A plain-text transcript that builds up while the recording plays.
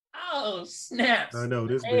Oh, snaps. I know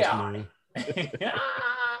this AI. bitch, man.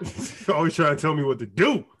 Always trying to tell me what to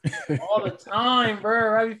do. All the time, bro.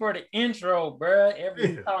 Right before the intro, bro.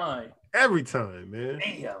 Every Yeah. time. Every time, man.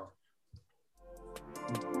 Damn.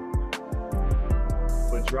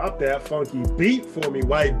 But drop that funky beat for me,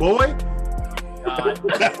 white boy. God.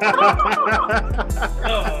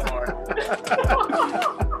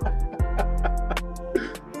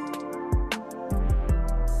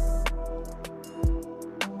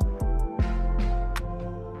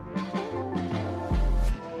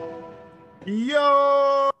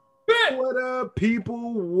 Yo, what up,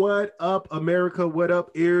 people? What up, America? What up,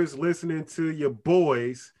 ears listening to your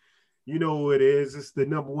boys? You know who it is. It's the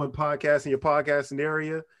number one podcast in your podcasting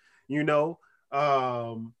area. You know,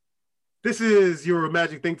 this is your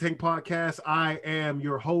Magic Think Tank podcast. I am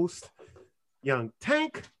your host, Young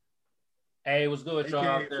Tank. Hey, what's good with y'all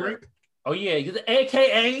out there? Frank. Oh, yeah.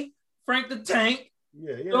 AKA Frank the Tank.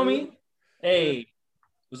 Yeah. Feel me? Hey,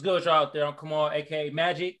 what's good with y'all out there? I'm Kamal, AKA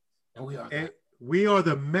Magic. And we are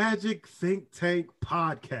the Magic Think Tank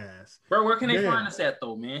podcast. Bro, where can they find us at,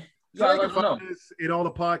 though, man? You So gotta they let can them know. find us in all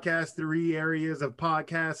the podcastery areas of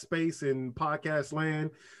podcast space and podcast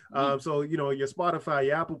land. So, you know, your Spotify,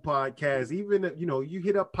 your Apple Podcasts, even, you know, you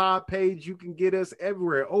hit up Pod Page, you can get us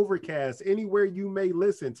everywhere. Overcast, anywhere you may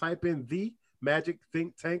listen. Type in the Magic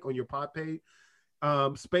Think Tank on your Pod Page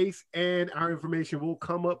space, and our information will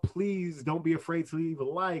come up. Please don't be afraid to leave a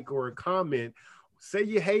like or a comment. Say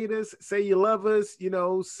you hate us, say you love us, you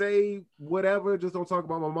know, say whatever. Just don't talk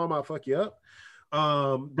about my mama, I'll fuck you up.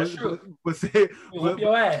 That's true. But say, Whoop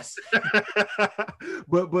your ass.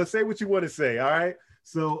 but say what you want to say, all right?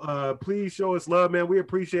 So please show us love, man. We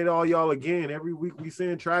appreciate all y'all again. Every week we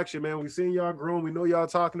seeing traction, man. We seeing y'all growing. We know y'all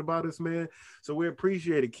talking about us, man. So we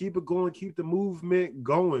appreciate it. Keep it going. Keep the movement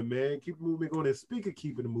going, man. Keep the movement going. And speak of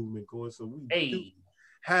keeping the movement going, so we do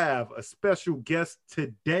have a special guest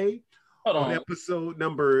today. On episode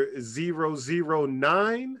number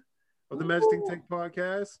 009 of the Magic Think Tank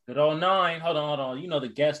podcast. Good old 9. Hold on. You know the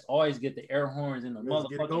guests always get the air horns in the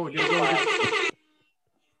motherfucker. Get it going.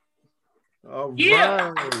 All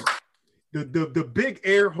right. The big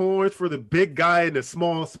air horns for the big guy in the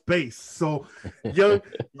small space. So young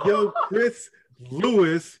Chris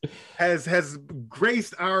Lewis has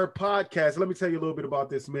graced our podcast. Let me tell you a little bit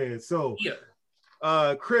about this man. So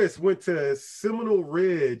Chris went to Seminole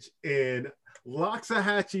Ridge in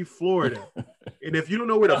Loxahatchee, Florida. And if you don't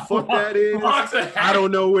know where the fuck that is, I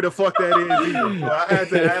don't know where the fuck that is either. So I had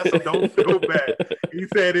to ask him, don't feel bad. He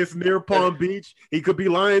said it's near Palm Beach. He could be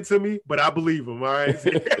lying to me, but I believe him, all right?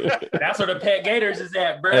 That's where the Pet Gators is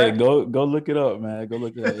at, bro. Hey, go look it up, man. Go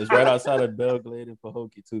look it up. It's right outside of Belle Glade and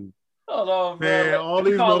Pahokee, too. Hold on, man. All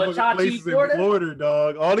these motherfucking places in Florida,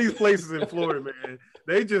 dog. All these places in Florida, man.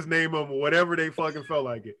 They just name them whatever they fucking felt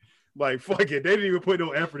like it. Like, fuck it. They didn't even put no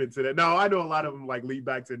effort into that. Now, I know a lot of them, like, lead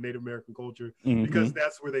back to Native American culture because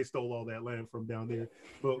that's where they stole all that land from down there.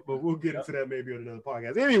 But we'll get into that maybe on another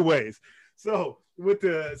podcast. Anyways, so went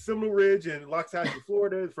to Seminole Ridge in Loxahatchee,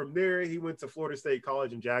 Florida. From there, he went to Florida State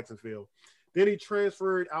College in Jacksonville. Then he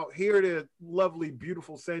transferred out here to lovely,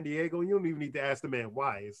 beautiful San Diego. You don't even need to ask the man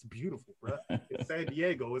why. It's beautiful, bro. It's San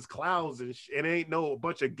Diego. It's clouds and it ain't no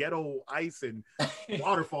bunch of ghetto ice and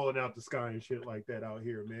water falling out the sky and shit like that out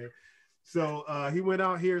here, man. So he went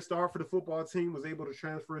out here, started for the football team, was able to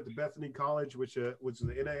transfer to Bethany College, which is an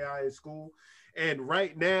NAIA school. And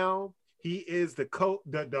right now, he is the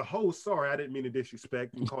host. Sorry, I didn't mean to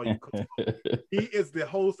disrespect and call you coach. He is the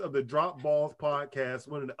host of the Drop Balls podcast,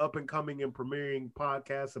 one of the up and coming and premiering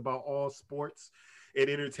podcasts about all sports and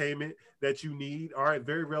entertainment that you need. All right,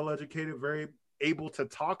 very well educated, very able to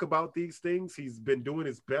talk about these things. He's been doing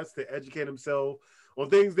his best to educate himself on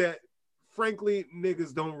things that, frankly,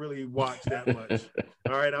 niggas don't really watch that much.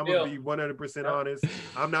 All right, I'm going to be 100% honest.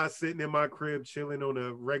 I'm not sitting in my crib chilling on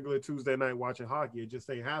a regular Tuesday night watching hockey. It just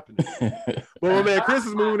ain't happening. But, my man, Chris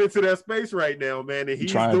is moving into that space right now, man, and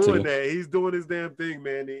he's doing that. He's doing his damn thing,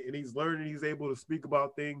 man, and he's learning. He's able to speak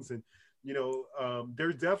about things, and, you know,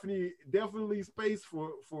 there's definitely space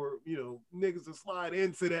for, you know, niggas to slide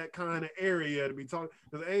into that kind of area to be talking.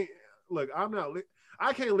 Because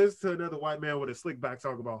I can't listen to another white man with a slick back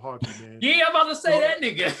talk about hockey, man. Yeah, I'm about to say that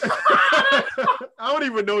nigga. I don't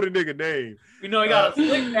even know the nigga name. You know he got a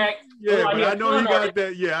slick back. Yeah, but I know he got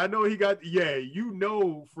that. Yeah, I know he got. Yeah, you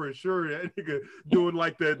know for sure that nigga doing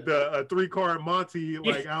like the 3-car Monty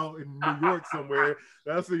like out in New York somewhere.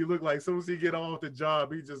 That's what he look like. As soon as he get off the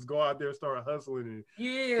job, he just go out there and start hustling. And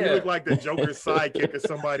he look like the Joker's sidekick or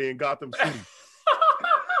somebody in Gotham City.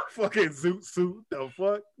 Fucking zoot suit. The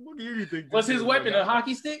fuck? What do you think? What's his weapon? A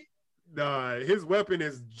hockey stick? Nah, his weapon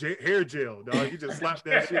is hair gel, dog. You just slap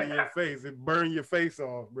that shit in your face and burn your face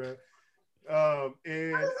off, bro.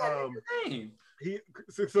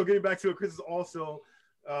 So getting back to it, Chris is also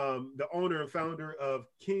the owner and founder of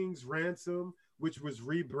King's Ransom, which was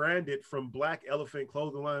rebranded from Black Elephant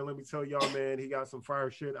Clothing Line. Let me tell y'all, man, he got some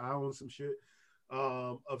fire shit. I own some shit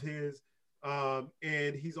of his.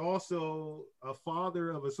 And he's also a father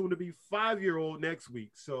of a soon-to-be 5-year-old next week.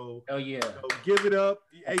 So, give it up.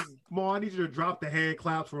 Hey, come on, I need you to drop the hand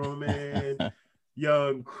claps for him, man.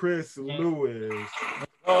 Young Chris Lewis.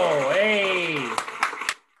 Oh, hey.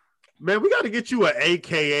 Man, we got to get you an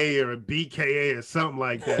AKA or a BKA or something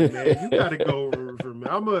like that, man. You got to go for me.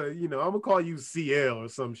 I'm gonna call you CL or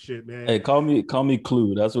some shit, man. Hey, call me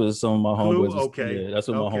Clue. That's what some of my homeboys. Okay, yeah, that's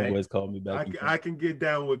what my homeboys called me back. I can get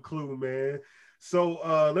down with Clue, man.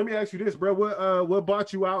 So let me ask you this, bro. What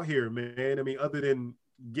brought you out here, man? I mean, other than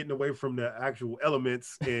getting away from the actual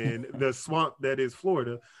elements and the swamp that is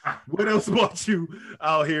Florida, what else brought you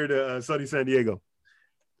out here to sunny San Diego?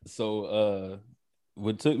 So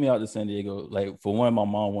what took me out to San Diego, like, for one, my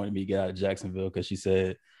mom wanted me to get out of Jacksonville because she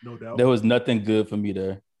said no doubt there was nothing good for me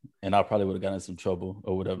there, and I probably would have gotten in some trouble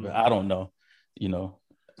or whatever. Mm-hmm. I don't know,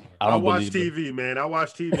 I watch TV, man. I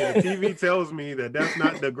watch TV. The TV tells me that that's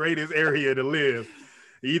not the greatest area to live.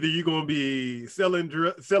 Either you're gonna be selling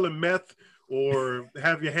meth or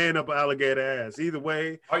have your hand up an alligator ass. Either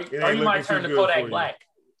way, or you might turn to Kodak Black.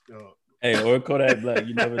 Hey, or Kodak Black.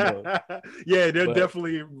 You never know. Yeah, there's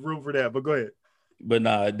definitely room for that. But go ahead. But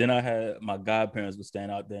nah, then I had my godparents were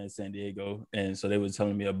staying out there in San Diego, and so they were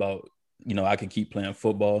telling me about, I could keep playing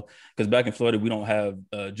football because back in Florida we don't have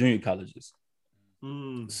junior colleges.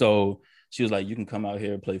 So she was like, you can come out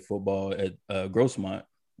here and play football at Grossmont,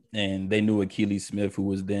 and they knew Akili Smith, who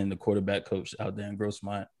was then the quarterback coach out there in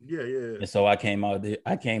Grossmont. Yeah. And so I came out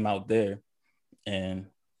there, and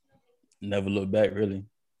never looked back, really.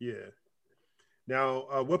 Yeah.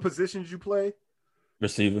 Now, what position did you play?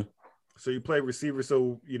 Receiver. So you play receiver.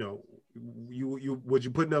 So you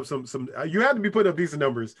putting up some you had to be putting up decent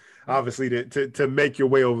numbers, obviously, to make your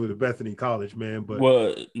way over to Bethany College, man. But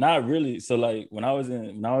well, not really. So like when I was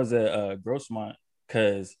at Grossmont,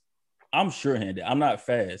 because I'm sure-handed. I'm not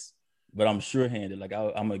fast, but I'm sure-handed. Like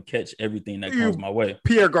I'm gonna catch everything that comes my way.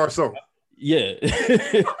 Pierre Garçon. Yeah.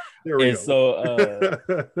 There we go.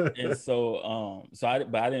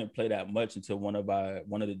 I didn't play that much until one of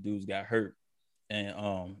the dudes got hurt.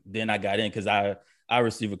 And then I got in because our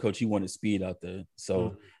receiver coach, he wanted speed out there.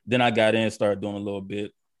 So then I got in, started doing a little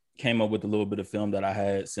bit, came up with a little bit of film that I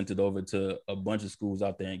had, sent it over to a bunch of schools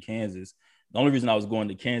out there in Kansas. The only reason I was going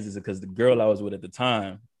to Kansas is because the girl I was with at the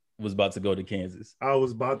time was about to go to Kansas. I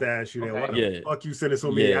was about to ask you that. Why the fuck you sending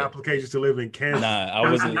so many applications to live in Kansas? Nah,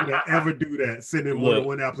 I wasn't gonna ever do that. Sending more than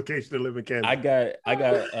one application to live in Kansas.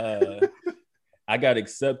 I got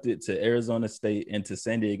accepted to Arizona State and to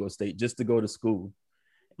San Diego State just to go to school.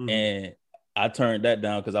 And I turned that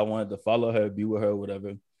down because I wanted to follow her, be with her,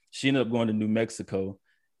 whatever. She ended up going to New Mexico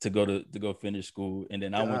to go finish school. And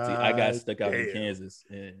then I got stuck out in Kansas.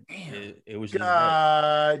 And it was just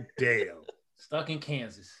damn. Stuck in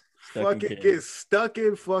Kansas. Get stuck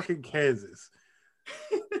in fucking Kansas.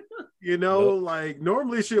 Like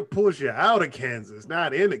normally shit pulls you out of Kansas,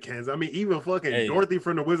 not into Kansas. I mean, even fucking Dorothy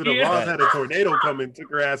from the Wizard of Oz had a tornado come and took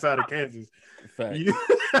her ass out of Kansas. You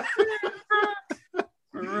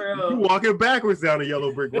walking backwards down the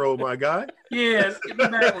yellow brick road, my guy. Yes,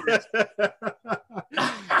 backwards.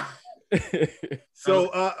 So,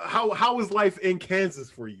 how was life in Kansas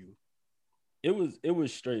for you? It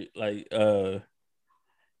was straight, like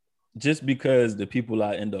just because the people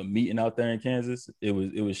I end up meeting out there in Kansas, it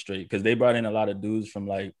was straight because they brought in a lot of dudes from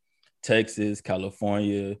like Texas,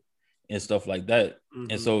 California, and stuff like that.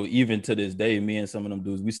 And so even to this day, me and some of them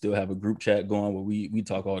dudes, we still have a group chat going where we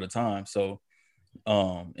talk all the time. So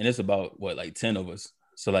and it's about like 10 of us.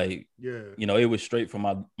 So like, it was straight from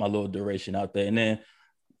my little duration out there. And then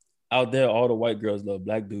out there, all the white girls love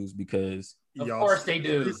black dudes because of course they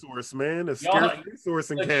do. Resource, man. A scarce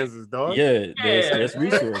resource in Kansas, dog. Yeah, that's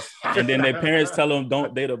resource. And then their parents tell them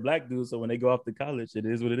don't date a black dude. So when they go off to college, it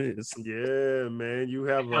is what it is. Yeah, man. You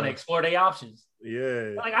have to explore their options.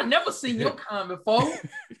 Yeah. Like I never seen your comment before.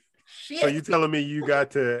 Shit. So you telling me you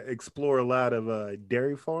got to explore a lot of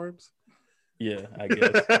dairy farms? Yeah, I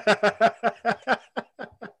guess.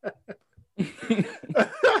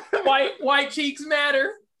 White cheeks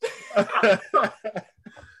matter.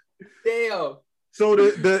 Damn. So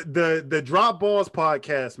the Drop Balls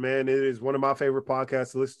podcast, man, it is one of my favorite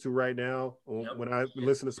podcasts to listen to right now. When I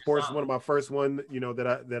listen to sports, it's one of my first one,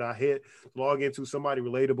 that I hit, log into somebody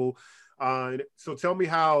relatable. So tell me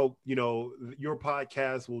how, your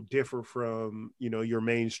podcast will differ from, your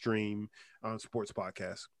mainstream sports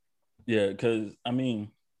podcast. Yeah, because I mean,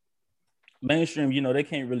 mainstream, they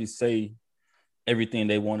can't really say everything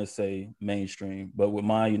they want to say mainstream. But with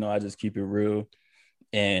mine, I just keep it real.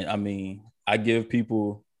 And I mean, I give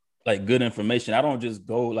people like good information. I don't just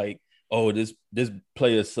go like, oh, this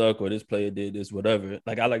player suck or this player did this, whatever.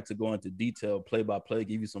 Like I like to go into detail, play by play,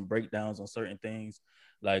 give you some breakdowns on certain things.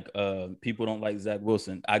 Like people don't like Zach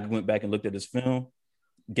Wilson. I went back and looked at his film,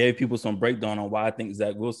 gave people some breakdown on why I think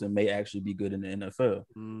Zach Wilson may actually be good in the NFL.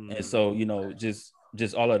 And so,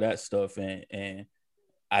 just all of that stuff. And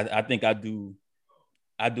I think I do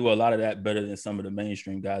a lot of that better than some of the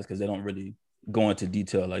mainstream guys because they don't really go into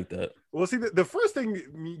detail like that. Well, see, the first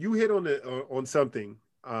thing you hit on something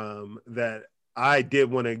that I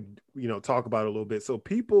did want to, talk about a little bit. So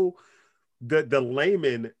people, the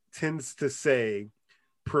layman tends to say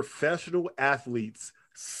professional athletes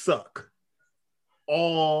suck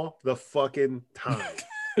all the fucking time.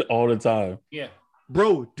 All the time. Yeah.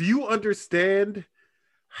 Bro, do you understand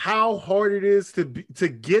how hard it is to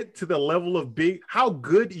get to the level of how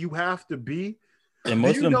good you have to be? And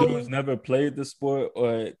most of them dudes never played the sport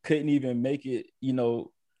or couldn't even make it,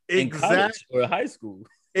 in college or high school.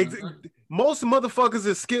 Most motherfuckers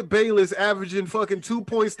is Skip Bayless averaging fucking 2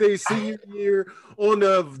 points their senior year on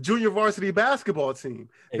the junior varsity basketball team.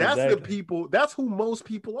 Exactly. That's the people. That's who most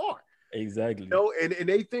people are. Exactly. And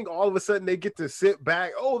they think all of a sudden they get to sit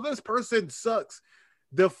back. Oh, this person sucks.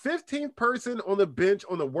 The 15th person on the bench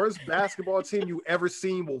on the worst basketball team you ever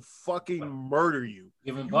seen will fucking murder you.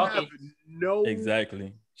 You have no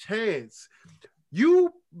chance.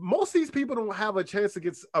 Most of these people don't have a chance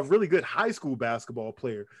against a really good high school basketball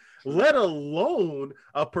player, let alone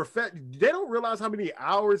they don't realize how many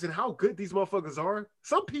hours and how good these motherfuckers are.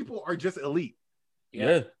 Some people are just elite.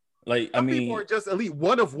 Yeah. Like, Some people are just elite,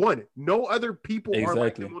 one of one. No other people are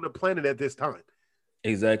like them on the planet at this time.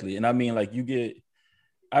 Exactly. And I mean, like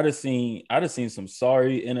I'd have seen some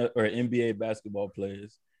sorry or NBA basketball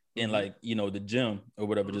players in like, the gym or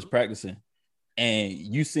whatever, just practicing. And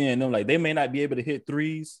you seeing them, like, they may not be able to hit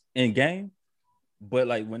threes in game, but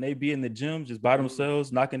like when they be in the gym just by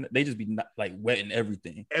themselves knocking, they just be like wetting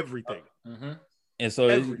everything. And so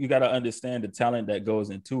you got to understand the talent that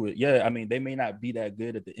goes into it. Yeah, I mean, they may not be that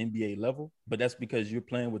good at the NBA level, but that's because you're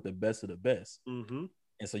playing with the best of the best. And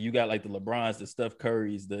so you got like the LeBrons, the Steph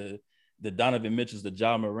Currys, the Donovan Mitchells, the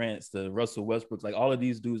Ja Morants, the Russell Westbrooks, like all of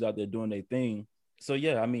these dudes out there doing their thing. So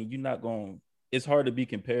yeah, I mean, it's hard to be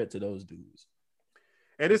compared to those dudes.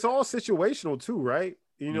 And it's all situational too, right?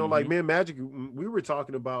 Like me and Magic, we were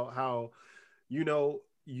talking about how,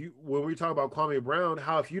 when we talk about Kwame Brown,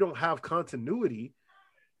 how if you don't have continuity,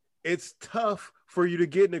 it's tough for you to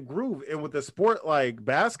get in a groove. And with a sport like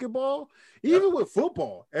basketball, even with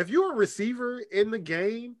football, if you're a receiver in the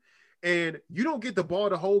game and you don't get the ball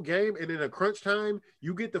the whole game, and in a crunch time,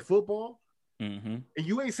 you get the football, and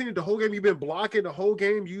you ain't seen it the whole game, you've been blocking the whole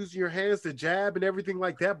game, using your hands to jab and everything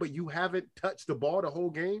like that, but you haven't touched the ball the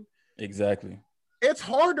whole game. Exactly. It's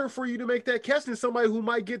harder for you to make that catch than somebody who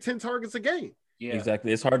might get 10 targets a game. Yeah.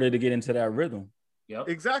 Exactly. It's harder to get into that rhythm. Yep.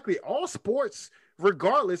 Exactly. All sports,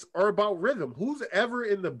 regardless, are about rhythm. Who's ever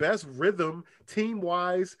in the best rhythm,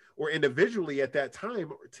 team-wise or individually at that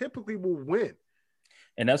time, typically will win.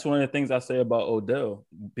 And that's one of the things I say about Odell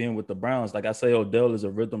being with the Browns. Like I say, Odell is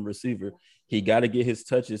a rhythm receiver. He got to get his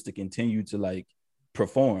touches to continue to like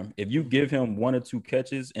perform. If you give him 1 or 2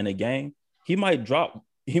 catches in a game, he might drop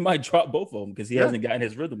both of them because he hasn't gotten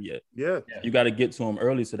his rhythm yet. Yeah. You got to get to him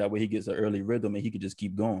early so that way he gets an early rhythm and he could just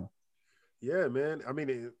keep going. Yeah, man. I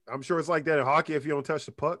mean, I'm sure it's like that in hockey if you don't touch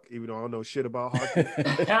the puck, even though I don't know shit about hockey.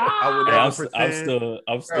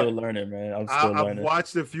 I'm still learning, man. I've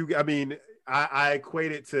watched a few. I mean, I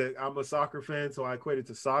equate it to, I'm a soccer fan, so I equate it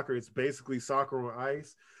to soccer. It's basically soccer on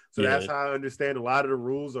ice. So that's how I understand a lot of the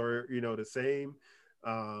rules are, the same.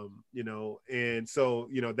 And so,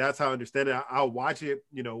 that's how I understand it. I'll watch it,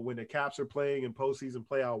 when the Caps are playing in postseason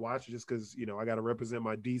play, I'll watch it just because, I got to represent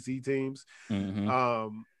my DC teams. But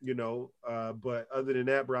other than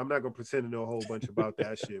that, bro, I'm not going to pretend to know a whole bunch about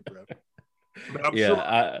that shit, bro. But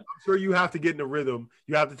I'm sure you have to get in the rhythm.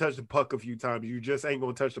 You have to touch the puck a few times. You just ain't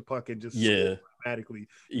going to touch the puck and just automatically.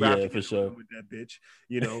 For sure. With that bitch,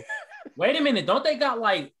 Wait a minute. Don't they got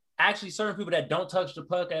like actually certain people that don't touch the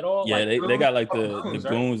puck at all? Yeah, like they got like the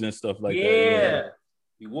goons and stuff like that. Yeah.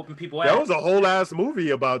 You whooping people out. There was a whole ass movie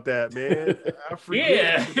about that, man. I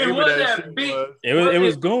forget. It was that big. It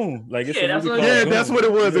was Goon. Like that's what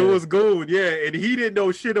it was. Yeah. It was Goon. Yeah, and he didn't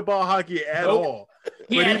know shit about hockey at all.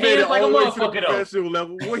 He had hands like a motherfucker, professional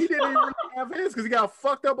level. Well, he didn't even really have hands because he got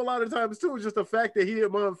fucked up a lot of times too. It's just the fact that he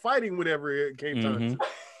didn't mind fighting whenever it came time.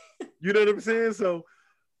 You know what I'm saying? So,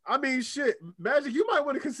 I mean, shit, Magic, you might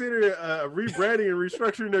want to consider rebranding and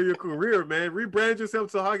restructuring of your career, man. Rebrand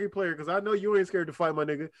yourself to a hockey player because I know you ain't scared to fight, my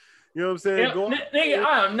nigga. You know what I'm saying? Yeah, nigga,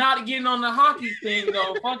 I am not getting on the hockey thing,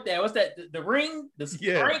 though. Fuck that. What's that? The ring? The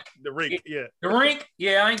rink. Yeah. The rink?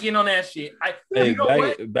 Yeah, I ain't getting on that shit. Hey,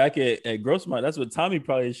 back at Grossmont, that's what Tommy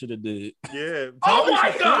probably should have did. Yeah. Oh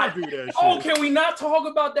my God. Oh, can we not talk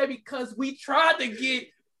about that? Because we tried to get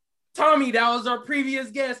Tommy, that was our previous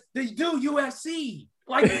guest, to do UFC.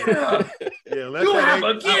 Like, yeah, you have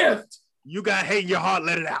a gift. You got hate in your heart,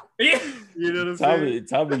 let it out. Yeah. You know what I'm saying?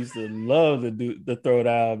 Tommy used to love to throw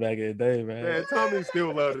down back in the day, man. Man, Tommy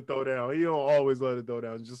still love to throw down. He don't always love to throw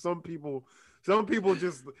down. Just some people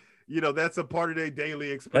just, that's a part of their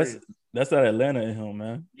daily experience. That's that Atlanta in him,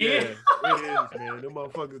 man. Yeah, it is, man. Them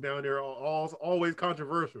motherfuckers down there are always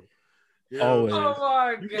controversial. Always. Oh my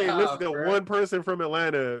God. You can't listen to one person from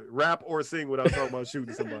Atlanta rap or sing without talking about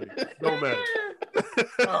shooting somebody. Don't matter.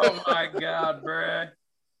 Oh my God, bro.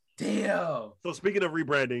 Damn. So speaking of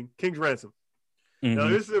rebranding, King's Ransom. Now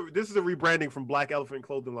this is a rebranding from Black Elephant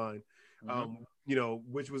clothing line,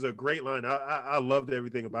 which was a great line. I loved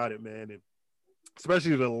everything about it, man, and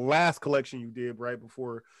especially the last collection you did right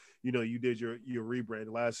before you did your rebrand.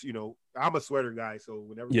 Last, I'm a sweater guy, so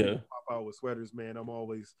whenever people pop out with sweaters, man, I'm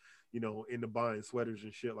always into buying sweaters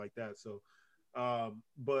and shit like that. So,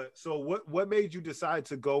 so what made you decide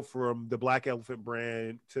to go from the Black Elephant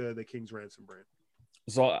brand to the King's Ransom brand?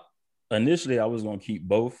 So initially I was going to keep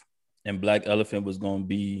both, and Black Elephant was going to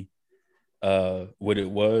be what it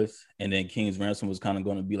was. And then King's Ransom was kind of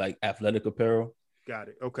going to be like athletic apparel. Got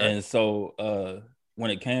it. Okay. And so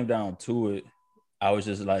when it came down to it, I was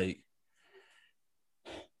just like,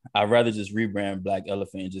 I'd rather just rebrand Black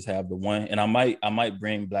Elephant and just have the one. And I might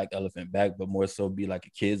bring Black Elephant back, but more so be like a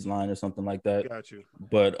kids line or something like that. Got you.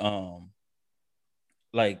 But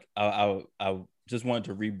like I just wanted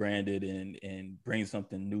to rebrand it and bring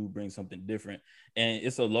something new, bring something different. And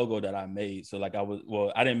it's a logo that I made. So like I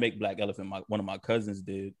didn't make Black Elephant. One of my cousins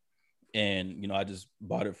did. And, I just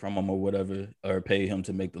bought it from him or whatever, or paid him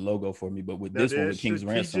to make the logo for me. But with this one, with King's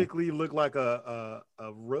Ransom. Strategically look like a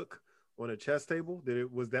rook on a chess table?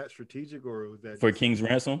 Was that strategic, or was that for King's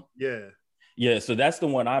Ransom? Yeah. So that's the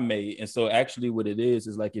one I made. And so actually what it is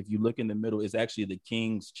like, if you look in the middle, it's actually the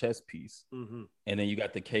King's chess piece. And then you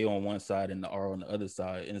got the K on one side and the R on the other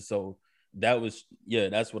side. And so that's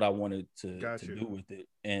what I wanted to do with it.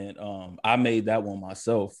 And I made that one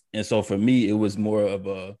myself. And so for me, it was more of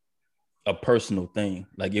a personal thing.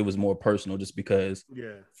 Like it was more personal just because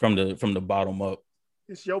from the bottom up.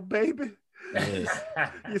 It's your baby.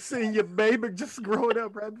 You seen your baby just growing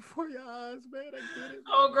up right before your eyes, man. I get it.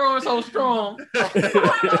 Oh, growing so strong.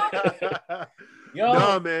 Yo.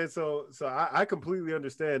 No, man. So I completely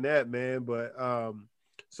understand that, man. But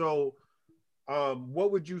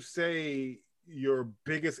what would you say your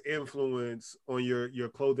biggest influence on your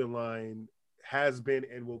clothing line has been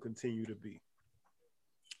and will continue to be?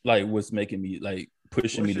 Like what's making me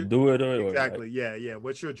pushing me to do it, or exactly, yeah.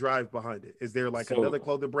 What's your drive behind it? Is there another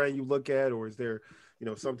clothing brand you look at, or is there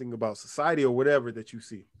something about society or whatever that you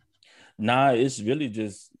see? Nah, it's really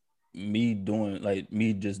just me doing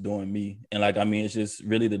me, and it's just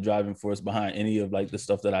really the driving force behind any of the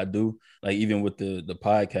stuff that I do. Like even with the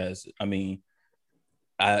podcast,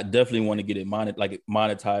 I definitely want to get it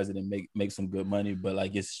monetize it and make some good money, but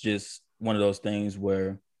it's just one of those things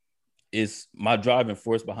where it's my driving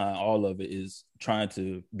force behind all of it is trying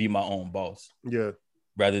to be my own boss. Yeah.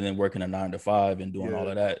 Rather than working a 9 to 5 and doing all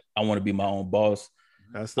of that. I want to be my own boss.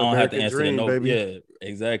 That's the American dream, baby. Yeah,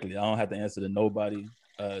 exactly. I don't have to answer to nobody.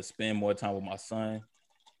 Spend more time with my son,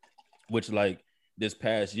 which this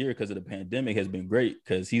past year, because of the pandemic, has been great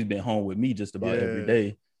because he's been home with me just about every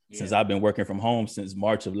day since I've been working from home since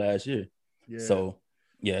March of last year. Yeah. So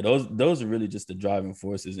those are really just the driving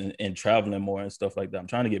forces and traveling more and stuff like that. I'm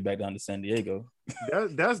trying to get back down to San Diego.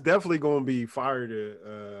 That's definitely going to be fire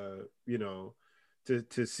to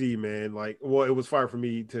see, man. It was fire for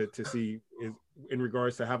me to see in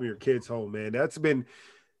regards to having your kids home, man. That's been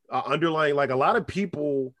underlying. A lot of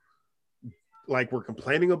people were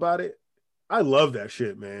complaining about it. I love that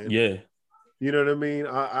shit, man. Yeah. You know what I mean?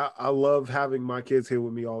 I love having my kids here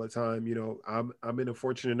with me all the time. I'm in a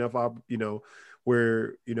fortunate enough,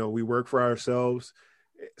 where we work for ourselves,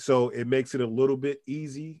 so it makes it a little bit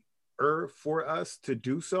easier for us to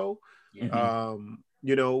do so.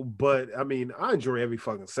 But I enjoy every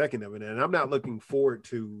fucking second of it, and I'm not looking forward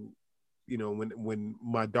to when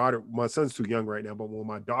my son's too young right now, but when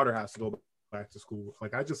my daughter has to go back to school.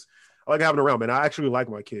 Like I like having around, man. I actually like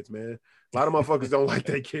my kids, man. A lot of motherfuckers don't like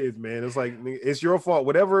their kids, man. It's like it's your fault.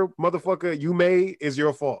 Whatever motherfucker you made is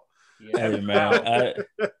your fault. Yeah. Hey man,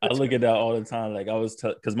 I look at that all the time. Like I was,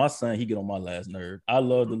 because my son, he get on my last nerve. I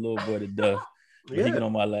love the little boy to death. Yeah. He get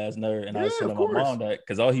on my last nerve, and I was telling my mom that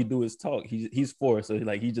because all he do is talk. He's 4, so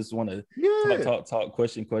he just want to talk,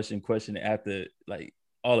 question after like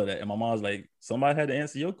all of that. And my mom's like, somebody had to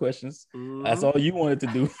answer your questions. Mm-hmm. That's all you wanted to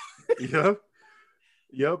do.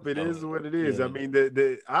 Yep, it is what it is. Yeah. I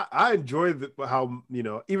mean, I enjoy how, you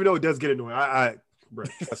know, even though it does get annoying, bro,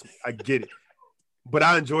 I get it, but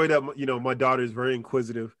I enjoy that, you know, my daughter is very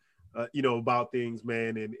inquisitive, you know, about things,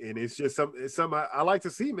 man, and it's just something I like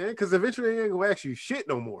to see, man, because eventually they ain't gonna ask you shit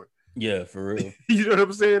no more. Yeah, for real. You know what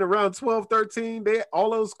I'm saying? Around 12, 13,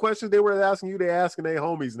 all those questions they were asking you, they asking their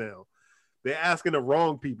homies now. They're asking the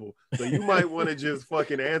wrong people. So you might want to just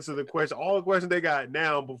fucking answer the question, all the questions they got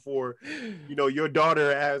now before, you know, your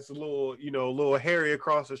daughter asks little Harry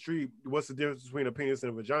across the street, what's the difference between a penis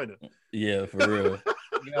and a vagina? Yeah, for real.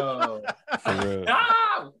 Yo. For real.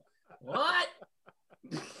 No! What?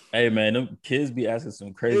 Hey man, them kids be asking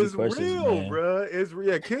some crazy questions, real, man. Bro. It's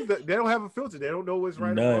real. Kids, they don't have a filter. They don't know what's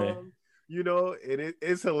right or wrong. You know, and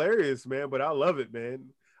it's hilarious, man. But I love it, man.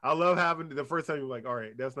 I love having the first time you're like, all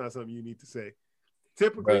right, that's not something you need to say.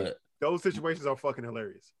 Typically, those situations are fucking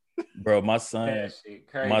hilarious. Bro, my son,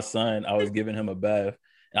 I was giving him a bath.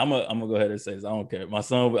 And I'm gonna go ahead and say this. I don't care. My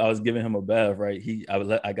son, I was giving him a bath, right?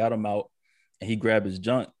 I got him out, and he grabbed his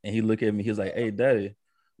junk, and he looked at me. He was like, "Hey, Daddy,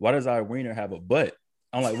 why does our wiener have a butt?"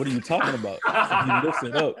 I'm like, "What are you talking about?" And he lifts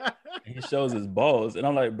it up, and he shows his balls, and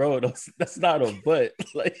I'm like, "Bro, that's not a butt."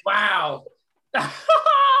 Like, wow.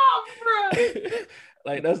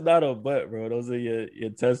 Like, that's not a butt, bro. Those are your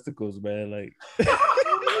testicles, man. Like,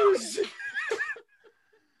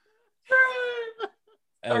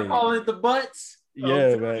 they're calling it the butts.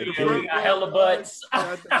 Yeah, man. Kids got hella butts.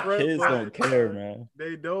 Kids don't care, man.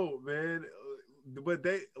 They don't, man. But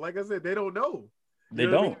they, like I said, they don't know. They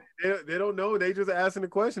don't. They don't know. They just asking the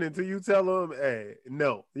question until you tell them, hey,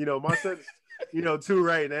 no. You know, my son, 2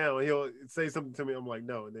 right now, and he'll say something to me. I'm like,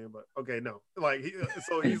 no. And then, but okay, no. Like,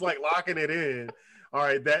 so he's like locking it in. All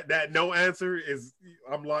right, that no answer is,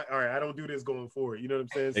 I'm like, all right, I don't do this going forward. You know what I'm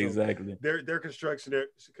saying? So exactly. Their construction their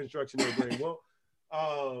brain. Well,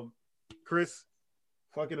 Chris,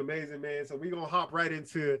 fucking amazing, man. So we're gonna hop right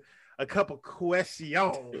into a couple questions.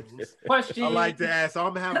 I like to ask. So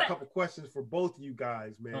I'm gonna have a couple questions for both of you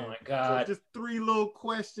guys, man. Oh my god. So just 3 little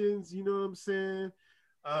questions, you know what I'm saying?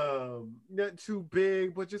 Not too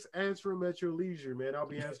big, but just answer them at your leisure, man. I'll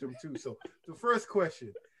be answering them too. So the first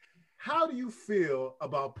question. How do you feel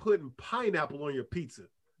about putting pineapple on your pizza?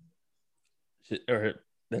 That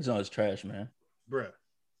joint's trash, man. Bruh.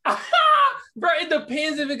 Bro, it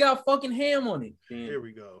depends if it got fucking ham on it. Here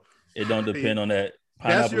we go. It don't depend on that.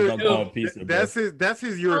 Pineapple don't go on pizza. That's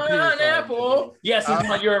his European pineapple. Side. Yes, it's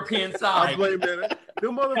my European side. I blame that.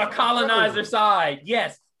 My colonizer side.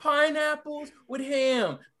 Yes. Pineapples with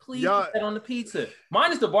ham. Please put that on the pizza.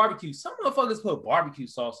 Mine is the barbecue. Some motherfuckers put barbecue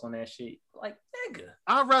sauce on that shit. Like, nigga.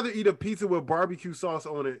 I'd rather eat a pizza with barbecue sauce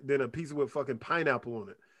on it than a pizza with fucking pineapple on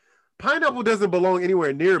it. Pineapple doesn't belong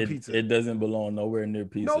anywhere near pizza. It doesn't belong nowhere near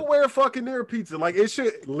pizza. Nowhere fucking near pizza. Like, it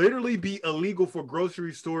should literally be illegal for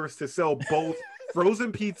grocery stores to sell both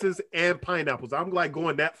frozen pizzas and pineapples. I'm like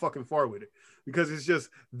going that fucking far with it because it's just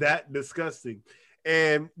that disgusting.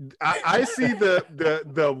 And I see the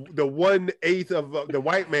 1/8 of the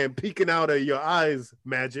white man peeking out of your eyes,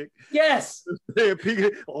 Magic. Yes. They're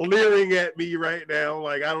peeking, leering at me right now.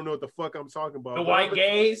 Like, I don't know what the fuck I'm talking about. The white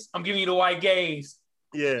gaze? I'm giving you the white gaze.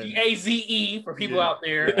 Yeah. G-A-Z-E for people out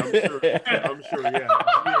there. Yeah, I'm sure, yeah.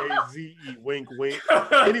 G-A-Z-E, wink, wink.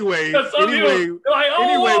 Anyway,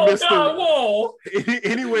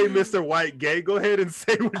 Mr. White Gay, go ahead and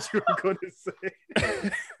say what you were going to say.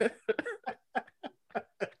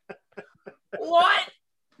 What?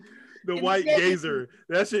 The white gazer.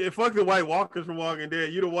 That shit. Fuck the White Walkers from Walking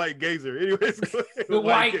Dead. You the white gazer. Anyways, the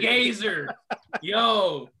white gazer.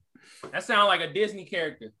 Yo, that sounds like a Disney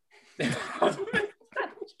character. It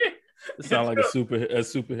sounds like a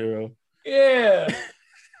superhero. Yeah.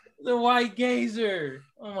 The white gazer.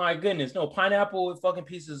 Oh my goodness. No, pineapple with fucking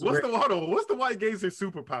pieces. What's the white gazer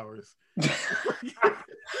superpowers?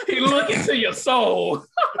 He look into your soul.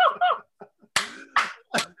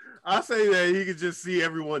 I say that he could just see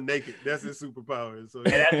everyone naked. That's his superpower. So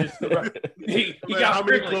he got how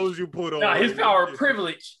many clothes you put on. Nah, his power of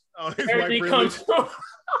privilege. Oh, his everything comes from.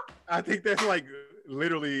 I think that's like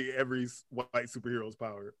literally every white superhero's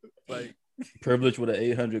power. Like privilege with an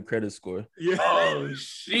 800 credit score. Yeah. Oh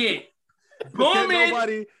shit.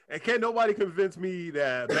 booming. Can't nobody convince me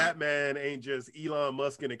that Batman ain't just Elon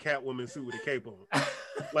Musk in a Catwoman suit with a cape on.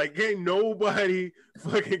 Like, can't nobody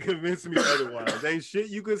fucking convince me otherwise. Ain't shit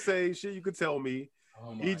you could say, shit you could tell me.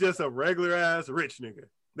 He just a regular ass rich nigga.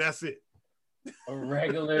 That's it. A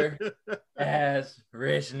regular ass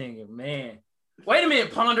rich nigga, man. Wait a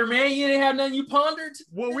minute, Ponder, man. You didn't have nothing you pondered?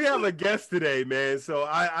 Well, we have a guest today, man. So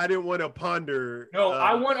I didn't want to ponder. No,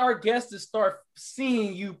 I want our guest to start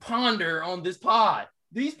seeing you ponder on this pod.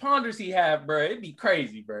 These ponders he have, bro, it'd be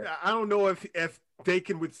crazy, bro. I don't know if they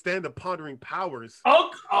can withstand the pondering powers.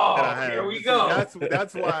 Oh, here we go.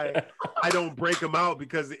 That's why I don't break them out,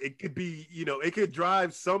 because it could be, it could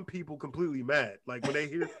drive some people completely mad. Like when they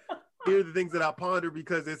hear the things that I ponder,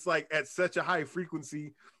 because it's like at such a high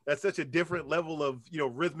frequency, at such a different level of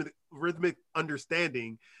rhythmic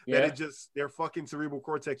understanding that their fucking cerebral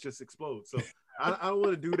cortex just explodes. So I don't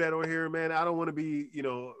want to do that on here, man. I don't want to be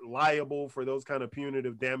liable for those kind of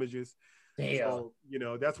punitive damages. Damn. So,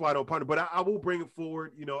 that's why I don't ponder. But I will bring it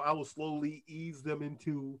forward. I will slowly ease them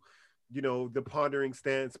into the pondering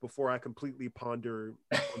stance before I completely ponder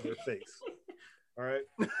on their face. All right.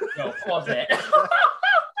 Yo, pause that.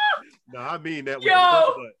 No, I mean that with the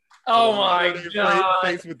front butt. Oh my God.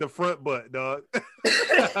 Face with the front butt, dog.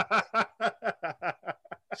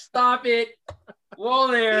 Stop it.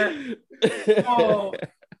 Whoa there. Oh.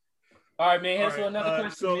 All right, man. Here's another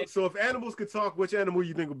question. So if animals could talk, which animal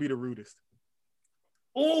you think would be the rudest?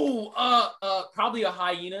 Oh, probably a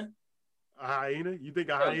hyena. A hyena? You think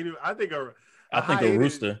a hyena? I think a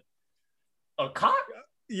rooster. A cock?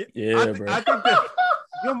 Yeah, bro. I think that.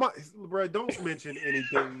 Bro, don't mention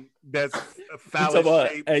anything that's phallic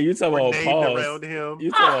shaped. Hey, you talking about pause around him?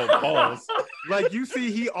 You talking about pause? Like you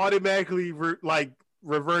see, he automatically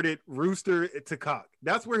reverted rooster to cock.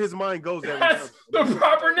 That's where his mind goes. That's the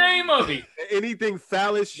proper name of it. Anything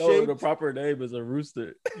phallus shaped. No, the proper name is a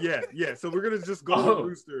rooster. Yeah. So we're gonna just go with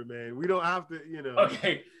rooster, man. We don't have to,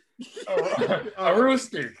 Okay. A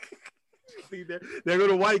rooster. See, there go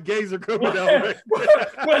the white gazer coming down.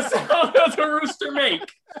 What sound does a rooster make?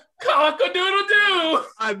 Cock-a-doodle-doo.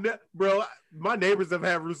 Bro, my neighbors have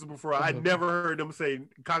had roosters before. I never heard them say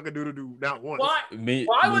cock-a-doodle-doo, not once. Why?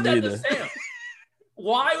 Why was that the sound?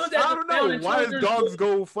 Why was that? I don't know. Why does dogs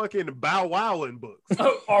go fucking bow wow in books?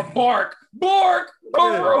 Or bark? Bark!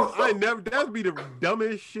 That'd be the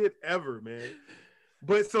dumbest shit ever, man.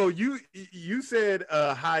 But so you said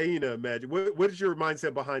hyena, Magic. What is your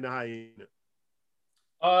mindset behind the hyena?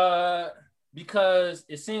 Because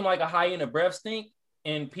it seemed like a hyena breath stink,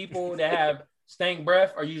 and people that have stank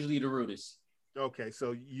breath are usually the rudest. Okay,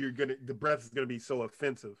 so the breath is gonna be so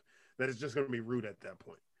offensive that it's just gonna be rude at that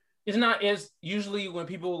point. It's not. It's usually when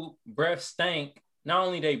people breath stank. Not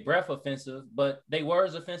only they breath offensive, but they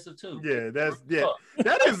words offensive too. Yeah, that is.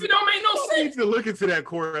 It don't make no sense. You need to look into that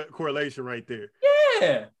correlation right there.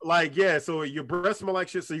 Yeah. So your breath smell like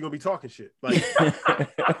shit, so you're gonna be talking shit. Like,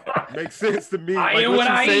 makes sense to me. I am what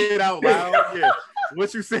I say it out loud. Yeah.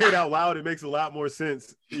 Once you say it out loud, it makes a lot more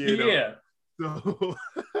sense. Yeah. So,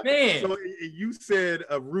 man. So you said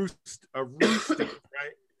a rooster,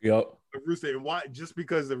 right? Yep. A rooster, and why? Just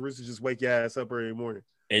because the rooster just wake your ass up every morning.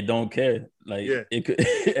 It don't care. Like it could,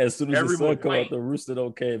 as soon as the sun come out, the rooster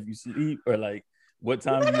don't care if you sleep or like what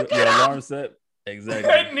time your alarm set. Exactly.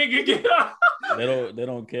 That nigga get up. They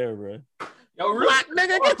don't care, bro. Yo, black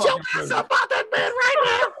nigga, get your ass up out that bed right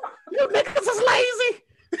now. You niggas is lazy.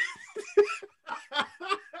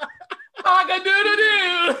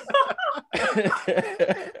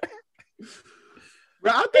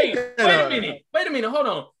 Bro, wait a minute, hold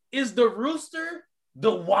on. Is the rooster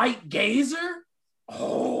the white gazer?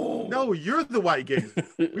 Oh no, you're the white gazer.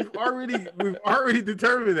 We've already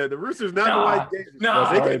determined that the rooster's not the white gazer. No,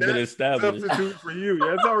 it's already been established. Substitute for you.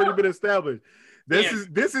 Yeah, it's already been established.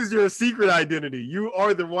 This is your secret identity. You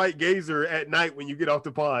are the white gazer at night when you get off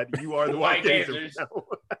the pod. You are the white gazer.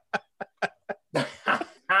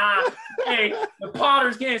 Hey, the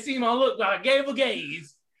Potters can't see my look, but I gave a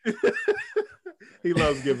gaze. He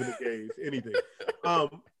loves giving a gaze. Anything.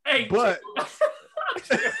 Hey, but.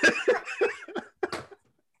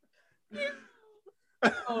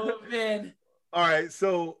 Oh man. All right,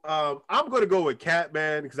 so I'm gonna go with cat,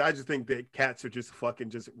 man, because I just think that cats are just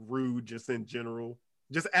rude, just in general.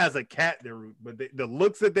 Just as a cat, they're rude. But the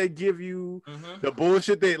looks that they give you, the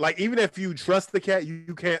bullshit they like. Even if you trust the cat,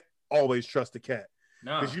 you can't always trust the cat,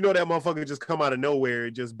 because you know that motherfucker just come out of nowhere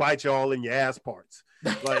and just bite you all in your ass parts,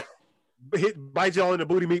 like bite you all in the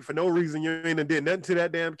booty meat for no reason. You ain't did nothing to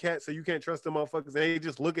that damn cat, so you can't trust them motherfuckers. And they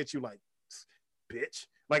just look at you like, bitch,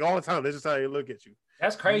 like all the time. That's just how they look at you.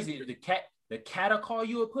 That's crazy. The cat'll call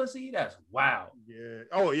you a pussy. That's wow. Yeah.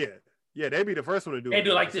 Oh yeah. Yeah, they'd be the first one to do it. They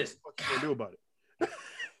do like this. What you gonna do about it?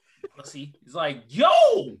 Let's see. It's like,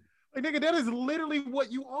 yo. Like, nigga, that is literally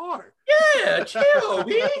what you are. Yeah, chill,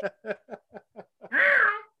 man.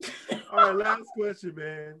 All right, last question,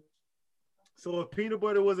 man. So if peanut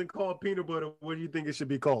butter wasn't called peanut butter, what do you think it should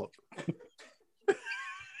be called?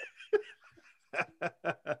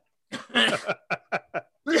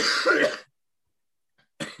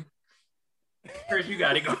 Chris, you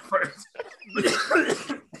gotta go first.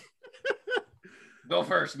 Go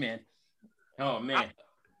first, man. Oh man.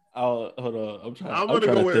 Hold on. I'm trying I'm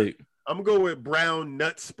gonna go with brown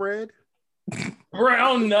nut spread.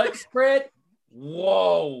 Brown nut spread?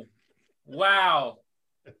 Whoa. Wow.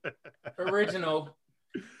 Original.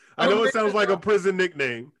 I know it sounds like a prison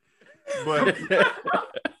nickname, but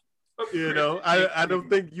you know, I don't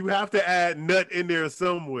think you have to add nut in there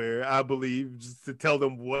somewhere, I believe, just to tell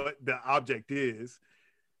them what the object is.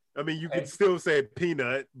 I mean, you could still say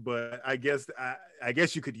peanut, but I guess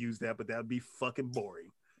you could use that, but that'd be fucking boring.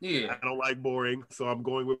 Yeah. I don't like boring, so I'm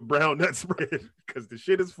going with brown nut spread because the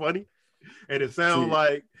shit is funny and it sounds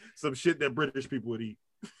like some shit that British people would eat.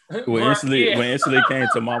 What instantly came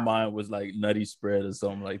to my mind was like nutty spread or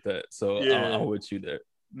something like that. So I'm with you there.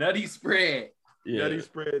 Nutty spread. Yeah. Nutty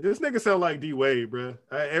spread. This nigga sound like D Wade, bro.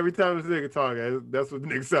 Every time this nigga talk, that's what the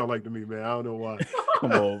nigga sound like to me, man. I don't know why.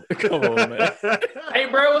 Come on, man. Hey,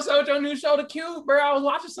 bro, what's up with your new show, The Cube, bro? I was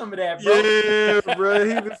watching some of that, bro. Yeah, bro.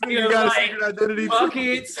 This nigga got a secret identity.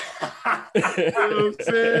 Buckets. You know what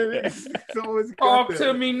I'm saying? Talk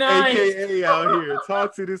to me nice. AKA out here.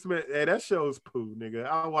 Talk to this man. Hey, that show's poo, nigga.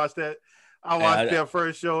 I watched that their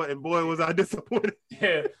first show, and boy, was I disappointed.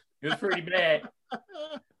 Yeah, it was pretty bad.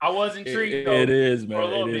 I was intrigued, though. It is, man.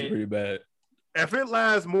 It is pretty bad. If it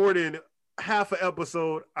lasts more than half an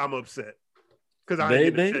episode, I'm upset. Because I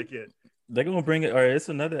ain't get to check yet. They're gonna bring it, or it's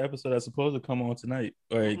another episode that's supposed to come on tonight,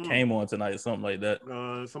 or it came on tonight, something like that.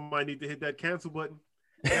 Somebody need to hit that cancel button.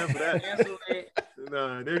 Cancel that. Cancel it.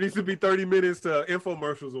 Nah, there needs to be 30 minutes to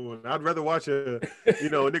infomercials on. I'd rather watch a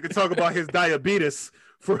nigga talk about his diabetes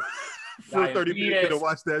for 30 minutes to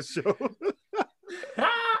watch that show.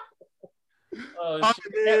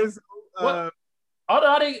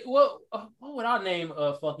 What would I name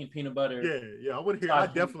fucking peanut butter? Yeah. I want to hear. I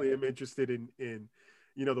definitely am interested in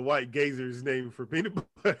the white gazer's name for peanut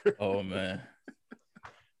butter. Oh man.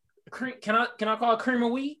 Can I call it cream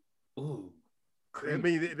of wheat? Ooh. I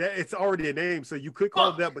mean, it's already a name, so you could call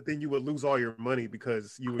it that, but then you would lose all your money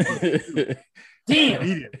because you would. Damn.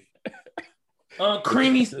 Immediately.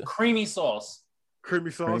 Creamy sauce.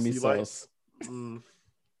 Creamy sauce.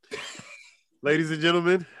 Ladies and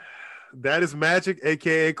gentlemen, that is Magic,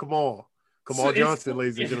 aka Kamal Johnson,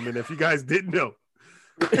 ladies and gentlemen. If you guys didn't know,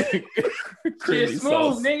 creamy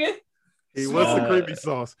smooth, nigga. He was the creamy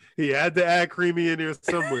sauce. He had to add creamy in there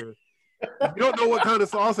somewhere. You don't know what kind of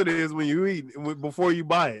sauce it is when you eat before you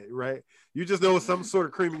buy it, right? You just know it's some sort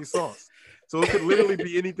of creamy sauce. So it could literally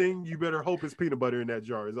be anything. You better hope it's peanut butter in that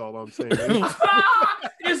jar is all I'm saying.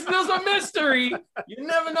 It's still a mystery. You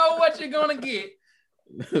never know what you're gonna get.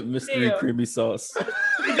 Mystery creamy sauce.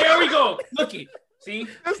 There we go. Look it. See,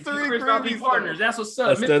 mystery creamy partners. That's what's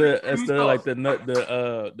up. Instead of like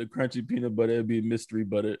the crunchy peanut butter, it'd be mystery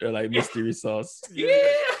butter or like mystery sauce. Yeah.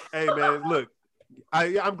 Hey man, look,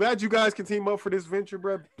 I'm glad you guys can team up for this venture,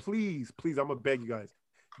 bro. Please, I'm gonna beg you guys,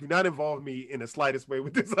 do not involve me in the slightest way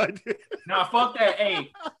with this idea. Nah, fuck that.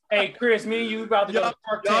 Hey, Chris, me and you about to go to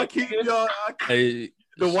Shark Tank.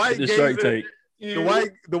 The white gazer.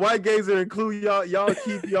 The white gazer include y'all. Y'all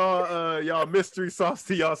keep y'all mystery sauce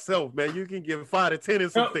to yourself, man. You can give 5 to 10 in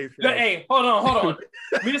some states. Hey, hold on.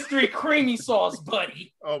 Mystery creamy sauce,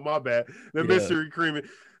 buddy. Oh, my bad. Mystery creamy.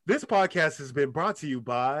 This podcast has been brought to you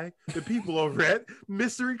by the people over at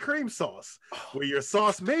Mystery Cream Sauce, where your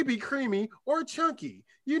sauce may be creamy or chunky.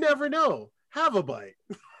 You never know. Have a bite.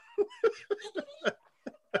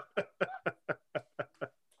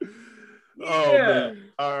 Oh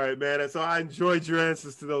man. All right, man. So I enjoyed your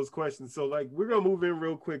answers to those questions. So we're gonna move in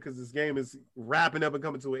real quick because this game is wrapping up and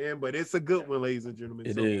coming to an end, but it's a good one, ladies and gentlemen.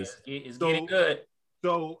 It's getting good.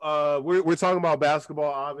 So we're talking about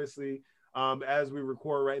basketball, obviously. As we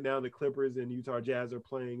record right now, the Clippers and Utah Jazz are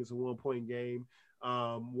playing. It's a 1-point game.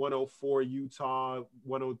 104 Utah,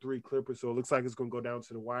 103 Clippers. So it looks like it's gonna go down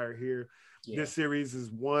to the wire here. Yeah. This series is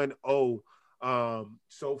 1-0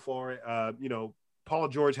 so far. Paul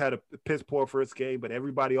George had a piss poor first game, but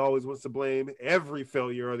everybody always wants to blame every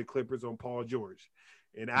failure of the Clippers on Paul George.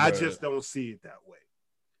 And I just don't see it that way.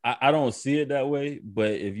 I don't see it that way,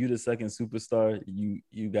 but if you're the second superstar,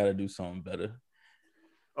 you got to do something better.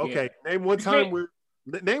 Okay, name one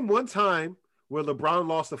time where LeBron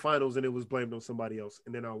lost the finals and it was blamed on somebody else,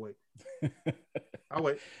 and then I'll wait. I'll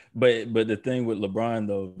wait. But the thing with LeBron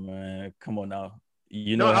though, man, come on now.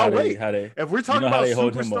 You know how they if we're talking about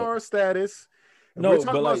superstar status,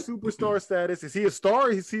 superstar status, is he a star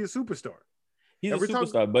or is he a superstar? He's a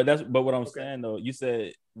superstar, but what I'm saying though, you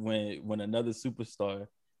said when another superstar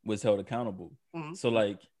was held accountable. Mm-hmm. So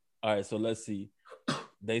like, all right, so let's see.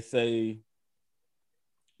 They say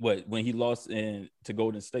when he lost to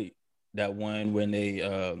Golden State, that one when he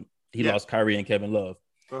lost Kyrie and Kevin Love.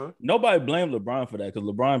 Uh-huh. Nobody blamed LeBron for that because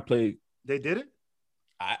LeBron played. They did it.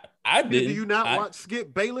 I did. Do you not watch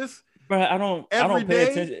Skip Bayless? Bro, I don't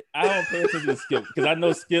pay attention. I don't pay attention to Skip because I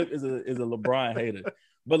know Skip is a LeBron hater.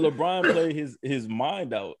 But LeBron played his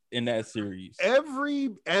mind out in that series. Every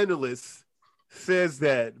analyst says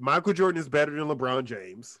that Michael Jordan is better than LeBron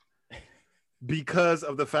James because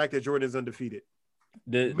of the fact that Jordan is undefeated.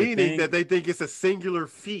 Meaning that they think it's a singular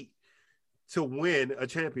feat to win a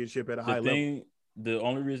championship at a high level. The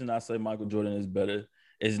only reason I say Michael Jordan is better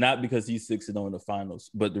is not because he's 6-0 in the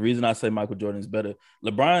finals, but the reason I say Michael Jordan is better,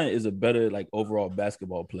 LeBron is a better like overall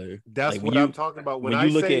basketball player. That's like, what I'm talking about. When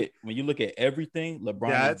you look at everything,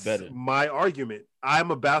 LeBron is better. My argument.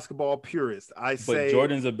 I'm a basketball purist. But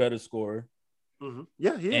Jordan's a better scorer. Mm-hmm.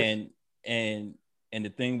 Yeah, he is. And the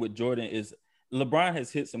thing with Jordan is LeBron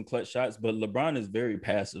has hit some clutch shots, but LeBron is very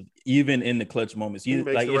passive, even in the clutch moments. He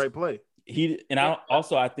makes the right play.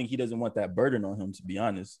 I think he doesn't want that burden on him, to be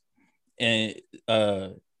honest. And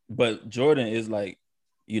but Jordan is like,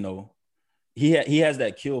 you know, he has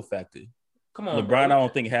that kill factor. Come on, LeBron, bro. I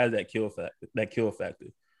don't think has that kill factor.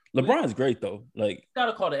 LeBron's great though. Like,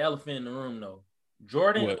 gotta call the elephant in the room though.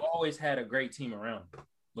 Jordan always had a great team around him.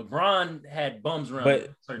 LeBron had bums around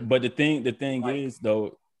him. But the thing is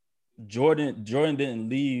though, Jordan didn't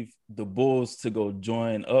leave the Bulls to go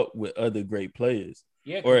join up with other great players.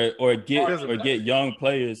 Yeah, or get young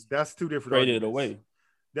players. That's two different traded away.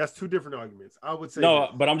 That's two different arguments. I would say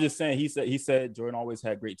but I'm just saying he said Jordan always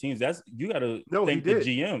had great teams. You gotta thank the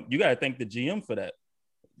GM. You gotta thank the GM for that.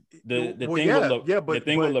 The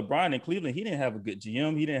thing with LeBron in Cleveland, he didn't have a good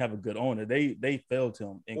GM. He didn't have a good owner. They failed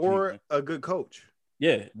him in Cleveland. A good coach.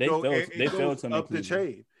 Yeah, they failed him up the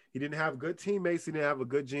chain. He didn't have good teammates. He didn't have a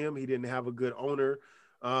good GM. He didn't have a good owner.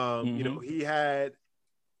 You know, he had.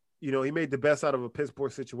 You know, he made the best out of a piss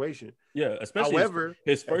poor situation. Yeah, especially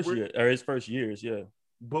his first years. Yeah.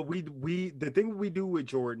 But the thing we do with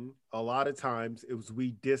Jordan a lot of times is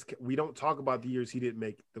we don't talk about the years he didn't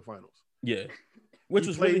make the finals. Yeah, which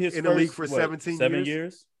was really his in the league for 7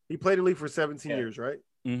 years. He played in the league for 17 years, right?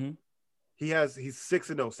 Mm-hmm. He's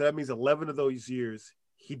 6-0, so that means 11 of those years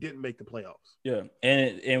he didn't make the playoffs. Yeah,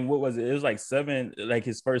 and what was it? It was like 7, like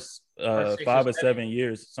his first 5 or 7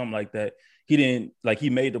 years, something like that. He didn't he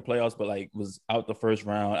made the playoffs, but like was out the first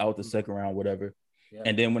round, out the second round, whatever. Yeah.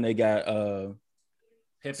 And then when they got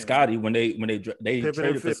Scotty, when they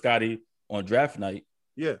traded for Scotty on draft night,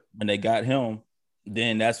 when they got him,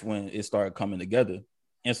 then that's when it started coming together.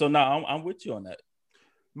 And so now I'm with you on that.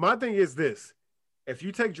 My thing is this: if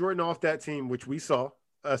you take Jordan off that team, which we saw,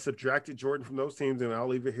 subtracted Jordan from those teams, and I'll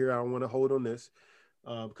leave it here. I don't want to hold on this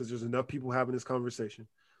because there's enough people having this conversation.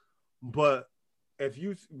 But if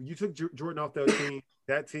you took Jordan off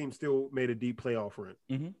that team still made a deep playoff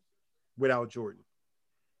run without Jordan.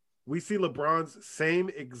 We see LeBron's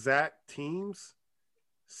same exact teams,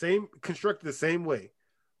 constructed the same way,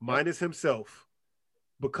 minus himself,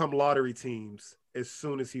 become lottery teams as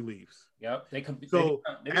soon as he leaves. Yep.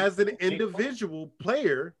 As an individual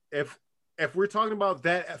player, if we're talking about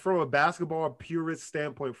that from a basketball purist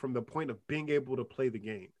standpoint, from the point of being able to play the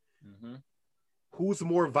game, who's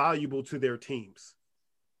more valuable to their teams?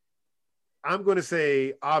 I'm going to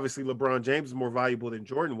say, obviously, LeBron James is more valuable than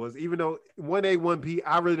Jordan was, even though 1A, 1P,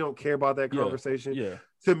 I really don't care about that conversation. Yeah.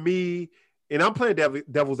 To me, and I'm playing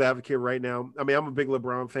devil's advocate right now. I mean, I'm a big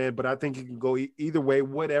LeBron fan, but I think you can go either way,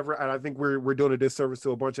 whatever. And I think we're doing a disservice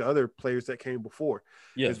to a bunch of other players that came before.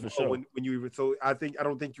 Yes, for sure. I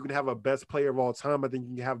don't think you can have a best player of all time. I think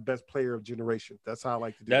you can have best player of generation. That's how I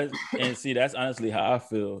like to do it. And see, that's honestly how I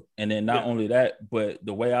feel. And then not only that, but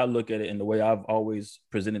the way I look at it and the way I've always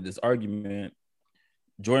presented this argument,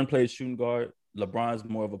 Jordan plays shooting guard. LeBron's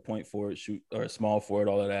more of a point forward, small forward,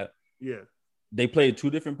 all of that. Yeah. They played two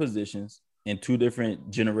different positions in two different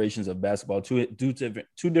generations of basketball, two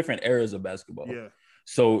different eras of basketball. Yeah.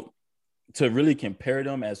 So to really compare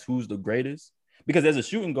them as who's the greatest, because as a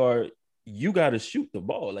shooting guard, you got to shoot the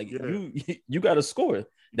ball. Like you got to score.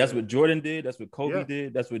 That's what Jordan did. That's what Kobe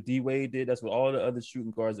did. That's what D Wade did. That's what all the other shooting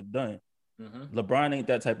guards have done. LeBron ain't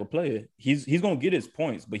that type of player. He's going to get his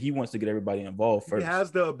points, but he wants to get everybody involved first. He has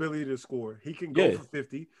the ability to score. He can go for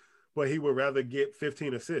 50. but he would rather get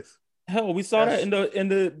 15 assists. Hell, we saw that in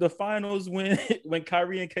the finals when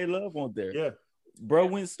Kyrie and K-Love weren't there. Yeah. Bro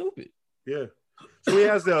went stupid. Yeah. So he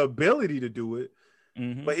has the ability to do it,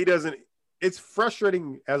 but he doesn't. It's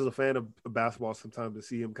frustrating as a fan of basketball sometimes to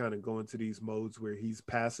see him kind of go into these modes where he's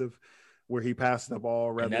passive, where he passes the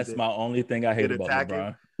ball rather. And that's my only thing I hate about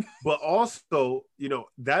LeBron. But also,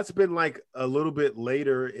 that's been like a little bit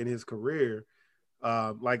later in his career,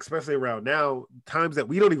 like especially around now, times that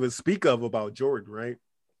we don't even speak of about Jordan, right?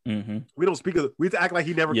 Mm-hmm. We don't speak of. We act like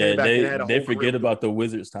he never came back. They forget about the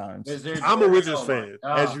Wizards times. I'm a Wizards fan,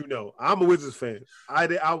 as you know. I'm a Wizards fan.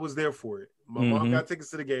 I was there for it. My mom got tickets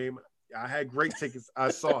to the game. I had great tickets. I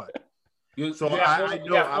saw it. You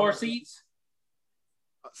got 4 seats.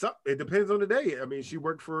 So it depends on the day. I mean, she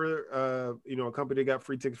worked for a company that got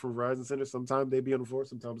free tickets from Verizon Center. Sometimes they'd be on the floor.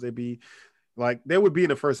 Sometimes they'd be like they would be in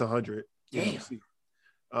the first 100.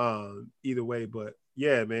 Either way, but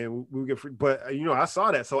yeah, man, we get free. But I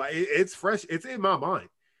saw that, so it's fresh. It's in my mind.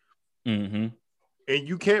 Mm-hmm. And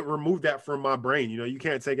you can't remove that from my brain. You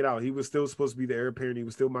can't take it out. He was still supposed to be the heir apparent. He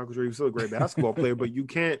was still Michael Jordan. He was still a great basketball player, but you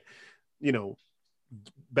can't,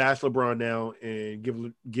 bash LeBron now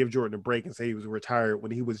and give Jordan a break and say he was retired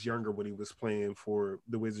when he was younger, when he was playing for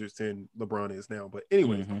the Wizards than LeBron is now. But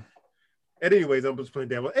anyways, I'm just playing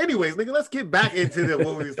devil. Anyways, nigga, let's get back into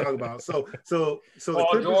what we was talking about. So the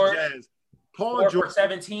Clippers Jazz, Paul George for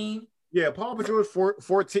 17. Yeah, Paul George 4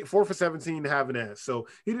 for 17, half an ass. So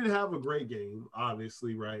he didn't have a great game,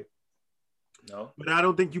 obviously, right? No, but I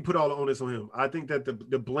don't think you put all the onus on him. I think that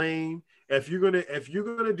the blame, if you're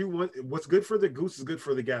gonna do what's good for the goose is good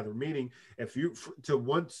for the gander. Meaning, if you to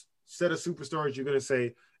one set of superstars, you're gonna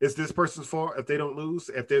say it's this person's fault if they don't lose.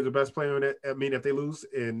 If they're the best player in it, I mean, if they lose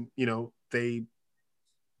and they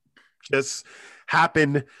just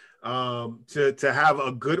happen to have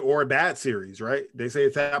a good or a bad series, right? They say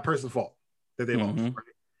it's that person's fault that they lost. Right?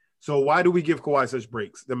 So why do we give Kawhi such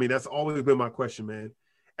breaks? I mean, that's always been my question, man.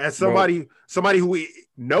 As somebody who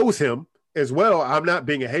knows him as well, I'm not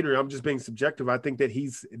being a hater. I'm just being subjective. I think that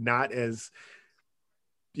he's not as,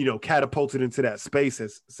 catapulted into that space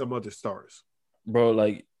as some other stars. Bro,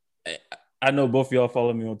 like, I know both of y'all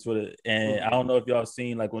follow me on Twitter, and I don't know if y'all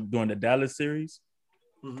seen, like, during the Dallas series,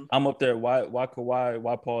 I'm up there, why Kawhi,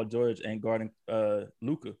 why Paul George ain't guarding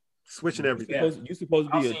Luka? Switching everything. You're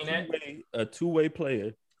supposed to be a two-way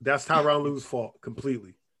player. That's Tyronn Lue's fault,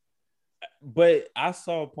 completely. But I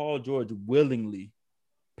saw Paul George willingly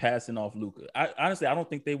passing off Luka. Honestly, I don't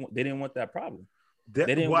think they didn't want that problem. I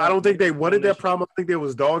don't think they wanted that problem. I think there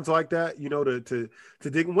was dogs like that, to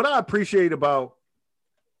dig. What I appreciate about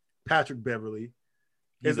Patrick Beverley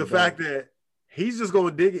is the fact that he's just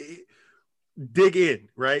going to dig in,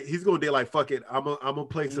 right? He's going to be like, fuck it, I'm gonna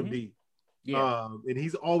play some D. Yeah. And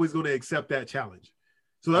he's always going to accept that challenge.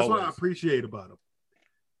 So that's what I appreciate about him.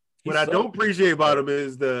 What I don't appreciate about him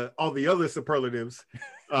is all the other superlatives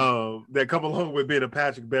that come along with being a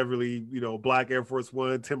Patrick Beverley, black Air Force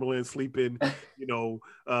One, Timberland sleeping,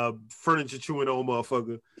 furniture chewing old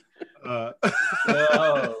motherfucker. But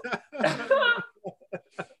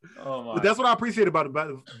that's what I appreciate about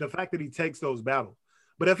the fact that he takes those battles.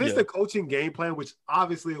 But if it's the coaching game plan, which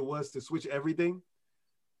obviously it was to switch everything,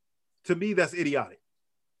 to me, that's idiotic.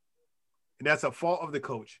 And that's a fault of the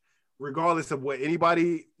coach. Regardless of what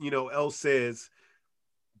anybody else says,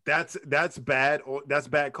 that's bad. Or that's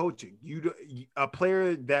bad coaching. A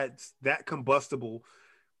player that's that combustible,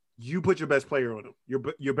 you put your best player on him.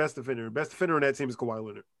 Your best defender. The best defender on that team is Kawhi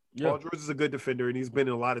Leonard. Yeah. Paul George is a good defender, and he's been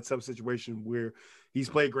in a lot of tough situations where he's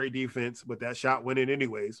played great defense, but that shot went in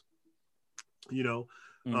anyways. He's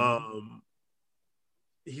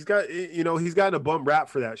gotten a bum rap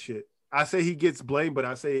for that shit. I say he gets blamed, but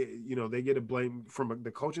I say, they get a blame from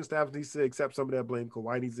the coaching staff needs to accept some of that blame.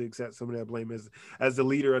 Kawhi needs to accept some of that blame as the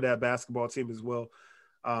leader of that basketball team as well.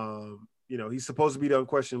 He's supposed to be the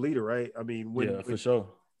unquestioned leader, right? I mean, for sure.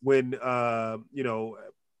 When,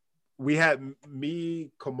 we had me,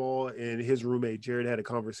 Kamal, and his roommate, Jared, had a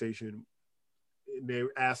conversation. And they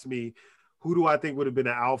asked me, who do I think would have been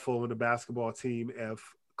an alpha on the basketball team if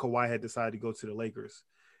Kawhi had decided to go to the Lakers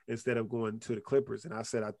instead of going to the Clippers? And I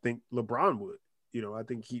said, I think LeBron would. I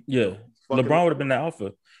think LeBron would have been the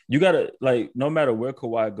alpha. You gotta, like, no matter where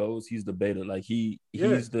Kawhi goes, he's the beta. Like he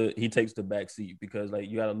takes the back seat because, like,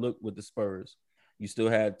 you gotta look with the Spurs. You still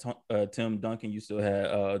had Tim Duncan. You still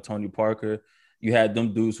had Tony Parker. You had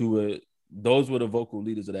them dudes those were the vocal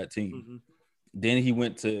leaders of that team. Mm-hmm. Then he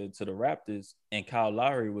went to the Raptors, and Kyle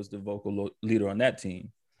Lowry was the vocal leader on that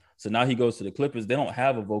team. So now he goes to the Clippers. They don't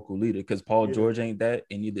have a vocal leader because Paul George ain't that,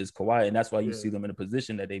 and neither is Kawhi, and that's why you see them in a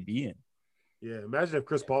position that they be in. Yeah, imagine if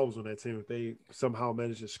Chris Paul was on that team. If they somehow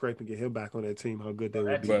managed to scrape and get him back on that team, how good they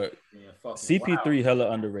would be. But CP3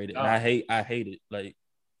 hella underrated, and I hate it. Like,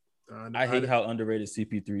 I hate how underrated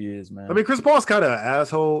CP3 is, man. I mean, Chris Paul's kind of an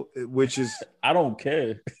asshole, which is I don't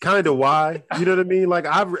care. Kind of why, you know what I mean? Like,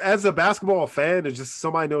 as a basketball fan, and just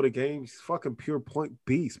somebody know the game, he's fucking pure point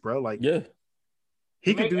beast, bro. Like, yeah,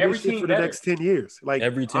 he could do this shit for the next 10 years. Like,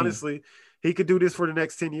 every team. Honestly, he could do this for the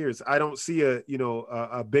next 10 years. I don't see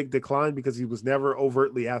a big decline because he was never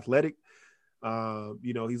overtly athletic.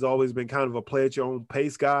 He's always been kind of a play at your own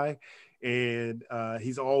pace guy, and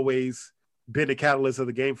he's always been the catalyst of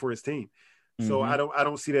the game for his team. So I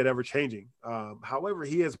don't see that ever changing. However,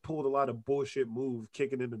 he has pulled a lot of bullshit moves,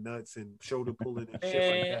 kicking in the nuts and shoulder pulling and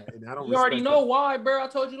shit like that. And I don't. You already know why, bro. I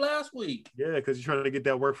told you last week. Yeah, because you're trying to get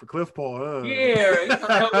that work for Cliff Paul, huh? Yeah, he's trying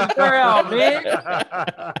to help me clear out, man.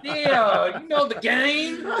 Yeah, you know the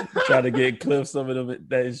game. Trying to get Cliff some of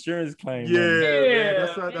that insurance claim. Yeah,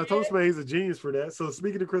 man. I told man he's a genius for that. So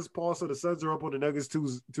speaking of Chris Paul, so the Suns are up on the Nuggets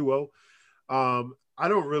 2-0. I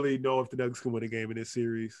don't really know if the Nuggets can win a game in this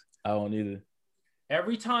series. I don't either.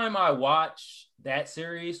 Every time I watch that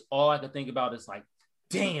series, all I can think about is like,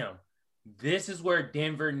 damn, this is where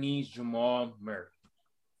Denver needs Jamal Murray.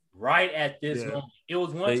 Right at this moment. It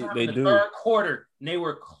was one time in the third quarter, and they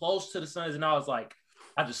were close to the Suns, and I was like,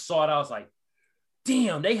 I just saw it. I was like,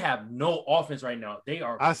 damn, they have no offense right now. They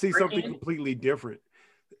are. I see something completely different.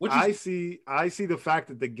 I see the fact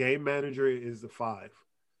that the game manager is the 5.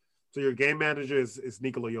 So your game manager is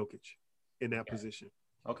Nikola Jokic in that position.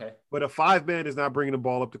 Okay. But a 5-man is not bringing the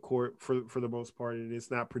ball up the court for the most part, and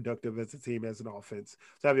it's not productive as a team, as an offense.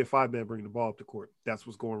 So having a 5-man bringing the ball up the court, that's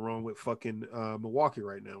what's going wrong with fucking Milwaukee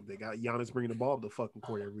right now. They got Giannis bringing the ball up the fucking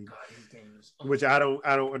court every which I don't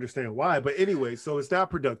understand why. But anyway, so it's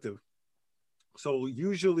not productive. So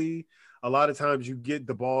usually a lot of times you get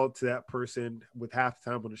the ball to that person with half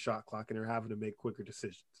the time on the shot clock, and they're having to make quicker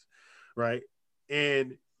decisions, right?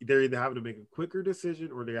 And they're either having to make a quicker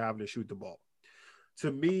decision or they're having to shoot the ball. To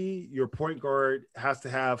me, your point guard has to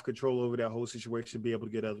have control over that whole situation, be able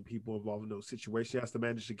to get other people involved in those situations. He has to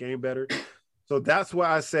manage the game better. So that's why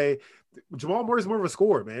I say Jamal Murray is more of a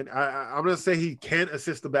scorer, man. I'm going to say he can't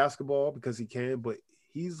assist the basketball because he can, but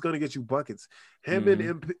he's going to get you buckets. Him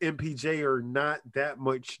and MPJ are not that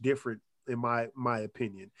much different, in my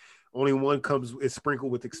opinion. Only one is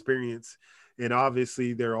sprinkled with experience, and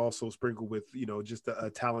obviously they're also sprinkled with, just a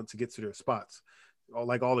talent to get to their spots,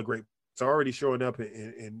 like all the great. It's already showing up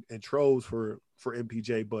in troves for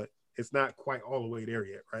MPJ, but it's not quite all the way there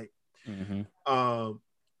yet, right?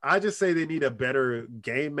 I just say they need a better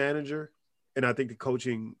game manager, and I think the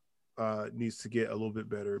coaching needs to get a little bit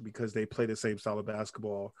better because they play the same style of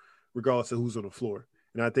basketball regardless of who's on the floor.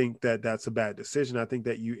 And I think that that's a bad decision. I think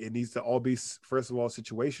that it needs to all be, first of all,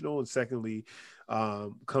 situational, and secondly,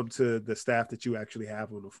 come to the staff that you actually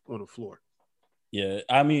have on the floor. Yeah,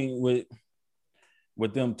 I mean,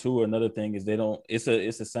 with them too, another thing is they don't. It's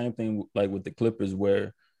the same thing like with the Clippers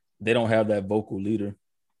where they don't have that vocal leader.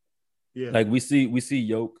 Yeah, like we see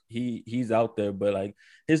Yoke, he's out there, but like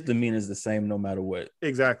his demeanor is the same no matter what.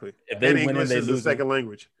 Exactly. If they win, English they is lose the second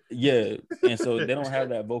language. Yeah, and so they don't have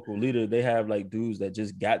that vocal leader. They have like dudes that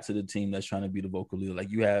just got to the team that's trying to be the vocal leader. Like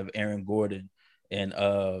you have Aaron Gordon and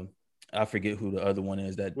I forget who the other one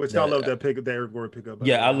is. I love that pick, the Aaron Gordon pickup.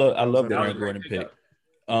 Yeah, I love the Aaron Gordon pick.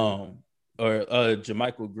 Or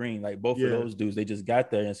JaMychal Green, like both of those dudes, they just got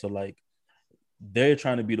there, and so like they're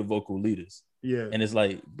trying to be the vocal leaders. Yeah, and it's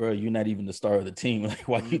like, bro, you're not even the star of the team. Like,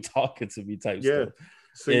 why are you talking to me? Type stuff.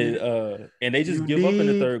 So and they just give up in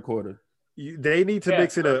the third quarter. They need to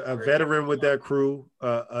mix in a veteran with that crew,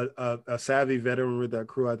 a savvy veteran with that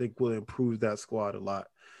crew. I think will improve that squad a lot.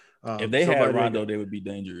 If they had Rondo, they would be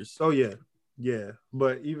dangerous. Oh yeah.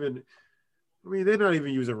 But even. I mean, they're not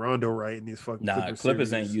even using Rondo right in these fucking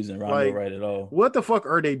Clippers ain't using Rondo right at all. What the fuck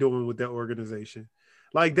are they doing with that organization?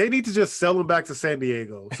 Like, they need to just sell them back to San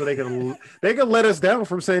Diego so they can let us down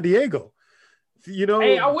from San Diego.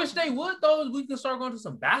 Hey, I wish they would though. We can start going to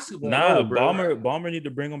some basketball. Nah, Ballmer need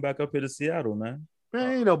to bring them back up here to Seattle, man. Man,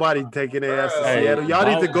 ain't nobody taking their ass to Seattle. Y'all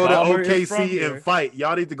need to go to OKC and fight.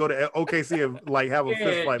 Y'all need to go to OKC and like have a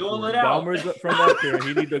fist fight. Ballmer's from up there.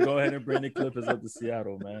 He need to go ahead and bring the Clippers up to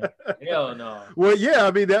Seattle, man. Hell no. Well, yeah,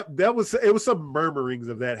 I mean that was some murmurings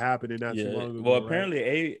of that happening not too long ago. Well,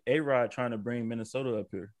 apparently A-Rod trying to bring Minnesota up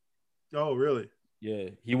here. Oh, really?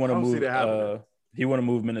 Yeah, he want to move. He want to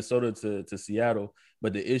move Minnesota to Seattle,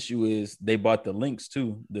 but the issue is they bought the Lynx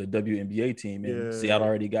too, the WNBA team, and Seattle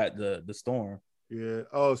already got the Storm. Yeah.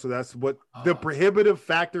 Oh, so that's what the prohibitive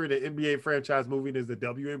factor in the NBA franchise moving is the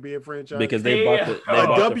WNBA franchise. Because they bought the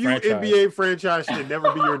WNBA franchise should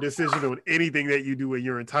never be your decision on anything that you do in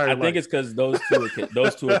your entire life. I think it's because those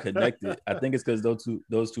two are connected. I think it's because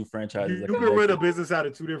those two franchises. You can run a business out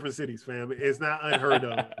of two different cities, fam. It's not unheard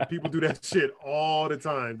of. People do that shit all the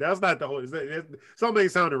time. That's not the whole. Something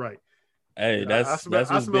ain't sounding right. Hey,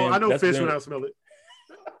 I know fish when I smell it.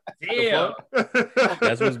 Yeah,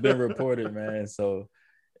 that's what's been reported, man. So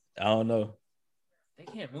I don't know. They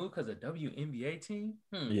can't move because of WNBA team.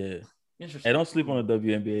 Yeah, interesting. Hey, don't sleep on the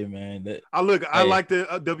WNBA, man. I like the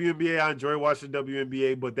WNBA. I enjoy watching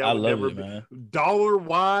WNBA, but that would never be dollar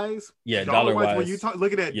wise. Yeah, dollar wise. When you talk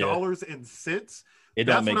looking at dollars and cents, that's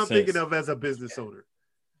what I'm thinking of as a business owner.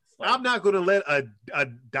 I'm not going to let a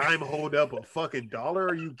dime hold up a fucking dollar.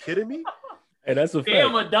 Are you kidding me? Hey, that's a fact.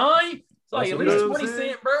 Damn, a dime. It's like at least 20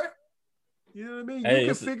 cents, bro. You know what I mean? You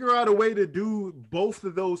can figure out a way to do both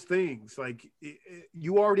of those things. Like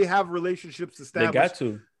you already have relationships established. They got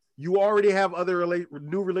to. You already have other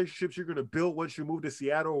new relationships you're going to build once you move to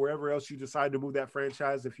Seattle or wherever else you decide to move that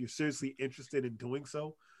franchise if you're seriously interested in doing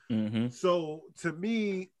so. Mm-hmm. So to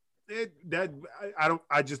me,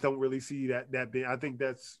 I just don't really see that being. I think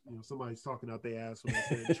that's somebody's talking out their ass when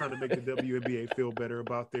they're trying to make the WNBA feel better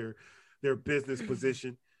about their business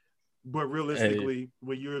position. But realistically,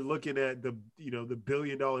 when you're looking at the $1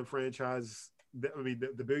 billion franchise, the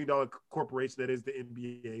 $1 billion corporation that is the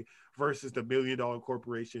NBA versus the $1 million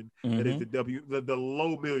corporation that is the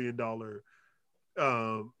low $1 million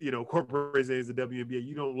corporation that is the WNBA,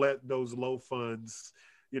 you don't let those low funds,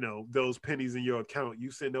 those pennies in your account, you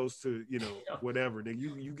send those to, whatever. Nigga,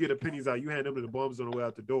 you get a pennies out, you hand them to the bums on the way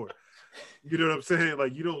out the door. You know what I'm saying?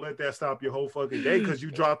 Like, you don't let that stop your whole fucking day because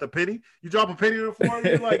you dropped a penny. You drop a penny on the floor,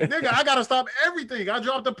 you're like, nigga, I gotta stop everything. I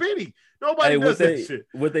dropped a penny. Nobody does that shit.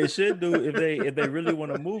 What they should do if they really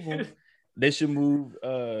want to move them, they should move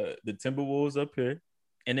the Timberwolves up here,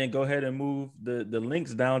 and then go ahead and move the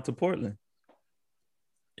Lynx down to Portland.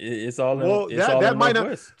 It's all in, that might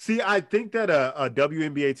not see. I think that a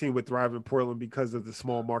WNBA team would thrive in Portland because of the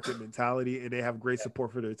small market mentality, and they have great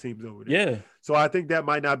support for their teams over there. Yeah, so I think that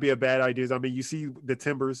might not be a bad idea. I mean, you see the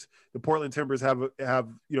Portland Timbers have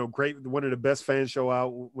great, one of the best fan show out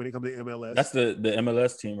when it comes to MLS. That's the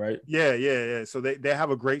MLS team, right? Yeah. So they have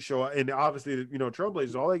a great show, and obviously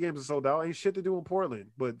Trailblazers, all their games are sold out. Ain't shit to do in Portland,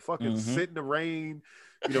 but fucking sit in the rain.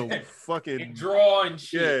 Fucking draw and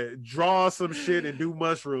shit. Yeah, draw some shit and do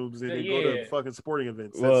mushrooms and then go to fucking sporting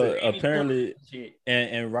events. Well, apparently,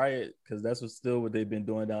 and riot, because that's what they've been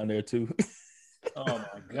doing down there too. Oh my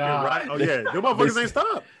god! Oh yeah, them motherfuckers ain't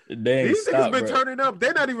stopped. These niggas been turning up.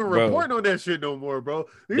 They're not even reporting on that shit no more, bro.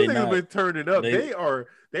 These niggas been turning up. They are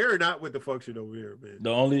not with the function over here, man.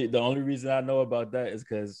 The only reason I know about that is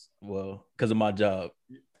because of my job.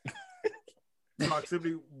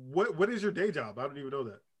 Proximity. What is your day job? I don't even know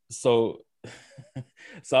that. So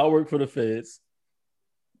I work for the feds.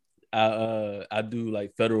 I do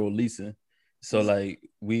like federal leasing. So like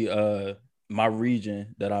we my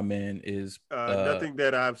region that I'm in is nothing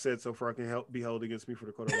that I've said so far can be held against me for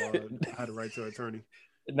the court of law. I had a right to an attorney.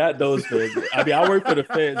 Not those feds. I mean, I work for the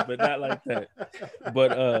feds, but not like that.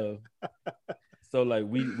 But so like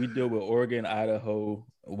we deal with Oregon, Idaho,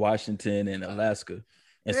 Washington, and Alaska.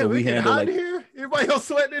 And so we handle like here. Everybody else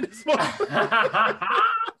sweating in this motherfucker.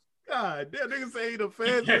 God damn, niggas say ain't a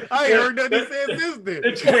fan. I ain't heard nothing said since then.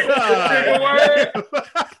 The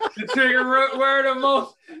trigger word of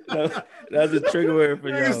most. That's a trigger word for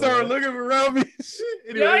you. Niggas start looking around me. Shit.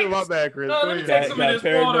 Anyway, my bad, Chris. No, let me take some of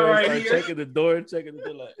this water right here. Checking the door like,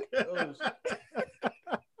 oh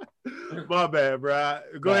shit. My bad, bro.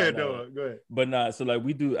 Go ahead, Noah. Go ahead. But so like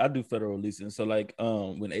I do federal leasing. So like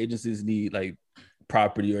when agencies need like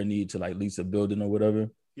property or need to like lease a building or whatever,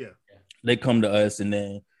 they come to us and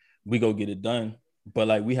then we go get it done. But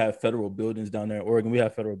like we have federal buildings down there in Oregon, we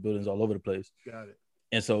have federal buildings all over the place. Got it.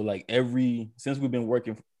 And so like since we've been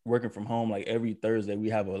working from home, like every Thursday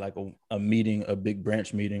we have a meeting, a big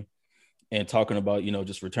branch meeting, and talking about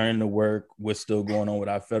just returning to work, what's still going on with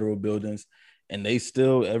our federal buildings, and they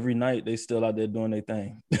still every night they still out there doing their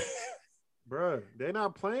thing. Bruh, they're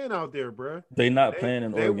not playing out there, bruh. They playing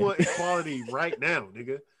in Oregon. They want equality right now,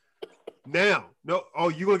 nigga. Now. No,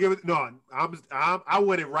 you gonna give it? No, I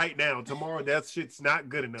want it right now. Tomorrow, that shit's not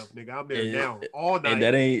good enough, nigga. I'm there now all night. And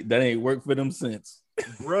that ain't worked for them since.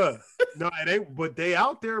 Bruh. No, it ain't, but they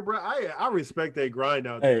out there, bruh. I respect they grind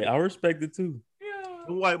out there. Hey, I respect it too.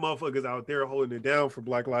 The white motherfuckers out there holding it down for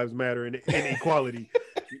Black Lives Matter and equality.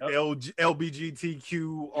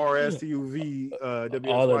 LBGTQ, RSTUV,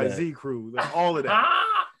 WXYZ crew, all of that.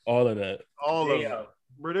 All of that. All of that.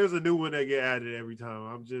 Bro, there's a new one that get added every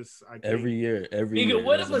time. Every year. Nigga,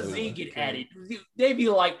 what if a Z get added? They be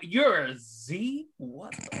like, "You're a Z?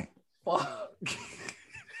 What the fuck?"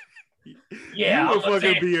 Yeah, I'm a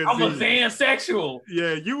zansexual.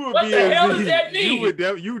 Yeah, you would what be the a hell Z. Does that mean?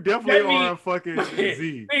 You definitely are a fucking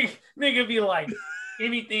Z. Nigga be like,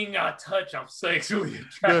 anything I touch, I'm sexually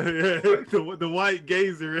attracted. The white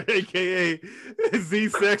gazer, aka Z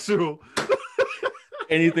sexual.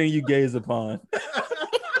 Anything you gaze upon.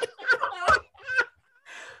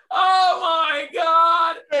 Oh my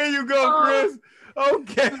God. There you go, Chris.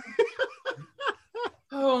 Okay.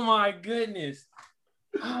 Oh my goodness.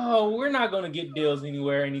 Oh, we're not gonna get deals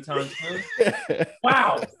anywhere anytime soon.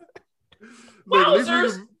 Wow.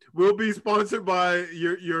 We'll be sponsored by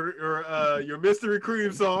your mystery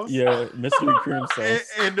cream sauce. Yeah, mystery cream sauce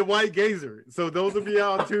and the white gazer. So those will be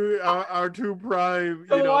our two prime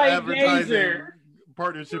advertising gazer.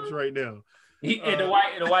 Partnerships right now. And the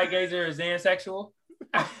white gazer is zansexual.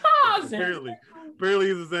 Apparently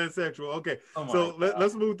he's a zansexual. Okay, so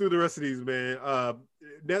let's move through the rest of these, man.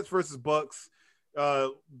 Nets versus Bucks.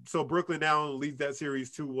 So Brooklyn now leads that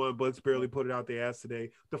series 2-1. Bucks barely put it out their ass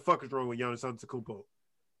today. The fuck is wrong with Giannis Antetokounmpo?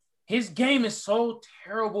 His game is so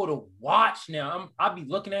terrible to watch now. I'll be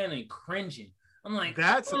looking at it and cringing. I'm like,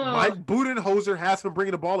 that's Mike Budenholzer has him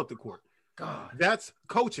bringing the ball up the court. God, that's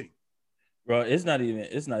coaching. Bro, it's not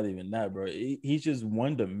even that, bro. He's just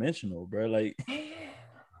one-dimensional, bro. Like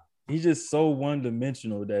he's just so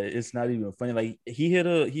one-dimensional that it's not even funny. Like he hit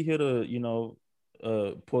a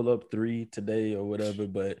pull-up 3 today or whatever,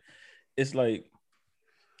 but it's like,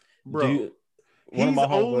 bro, he's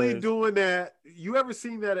only doing that. You ever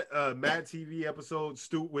seen that Mad TV episode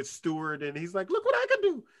with Stewart, and he's like, "Look what I can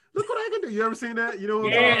do! Look what I can do!" You ever seen that? You know?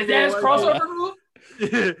 Yeah, that's crossover move.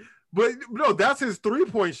 Yeah. But no, that's his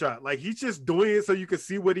 3-point shot. Like he's just doing it so you can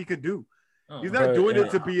see what he can do. He's not doing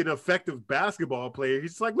it to be an effective basketball player.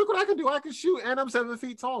 He's just like, look what I can do. I can shoot, and I'm 7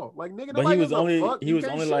 feet tall. Like nigga, but he was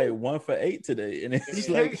only like 1 for 8 today, and he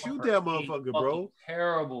can't shoot that motherfucker, bro.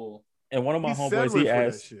 Terrible. And one of my homeboys,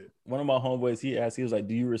 he asked, he was like,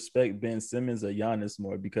 "Do you respect Ben Simmons or Giannis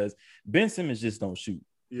more?" Because Ben Simmons just don't shoot,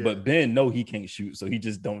 but Ben know he can't shoot, so he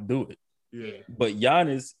just don't do it. Yeah. But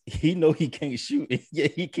Giannis, he know he can't shoot, and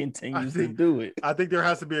yet he continues to do it. I think there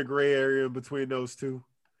has to be a gray area in between those two.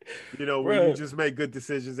 Where you just make good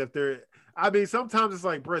decisions. Sometimes it's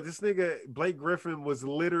like, bro, this nigga Blake Griffin was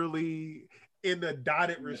literally in the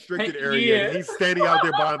dotted restricted area. And he's standing out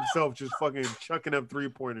there by himself, just fucking chucking up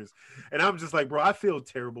 3-pointers. And I'm just like, bro, I feel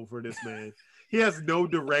terrible for this man. He has no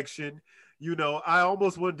direction. I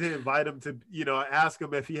almost wanted to invite him to, ask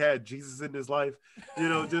him if he had Jesus in his life.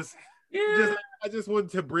 I just wanted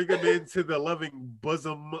to bring him into the loving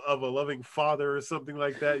bosom of a loving father or something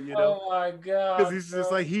like that, Oh my God. Because he's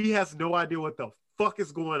just like, he has no idea what the fuck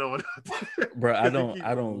is going on out there. Bro, I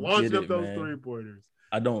don't launching get up it, those man. 3-pointers.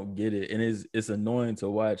 I don't get it. And it's annoying to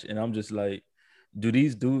watch. And I'm just like, do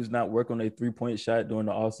these dudes not work on their 3-point shot during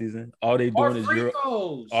the off season? All they doing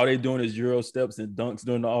is Euro steps and dunks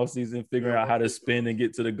during the off season, figuring out how to spin and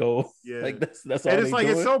get to the goal. Yeah, like that's all. And it's like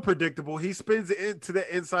doing. It's so predictable. He spins into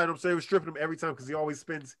the inside. I'm saying we're stripping him every time because he always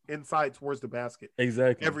spins inside towards the basket.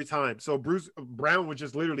 Exactly, every time. So Bruce Brown was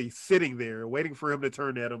just literally sitting there waiting for him to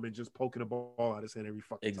turn at him and just poking the ball out his hand every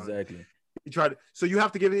fucking time. Exactly. He tried. So you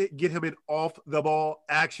have to get him in off the ball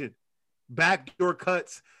action, backdoor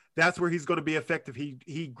cuts. That's where he's going to be effective. He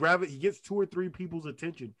gets 2 or 3 people's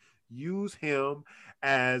attention. Use him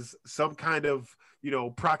as some kind of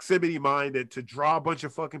proximity mine to draw a bunch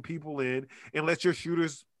of fucking people in and let your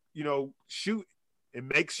shooters shoot and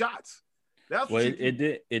make shots. That's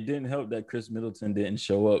it didn't help that Chris Middleton didn't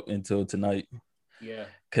show up until tonight. Yeah,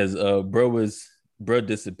 because bro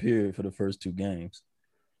disappeared for the first 2 games.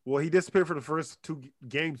 Well, he disappeared for the first 2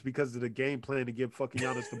 games because of the game plan to give fucking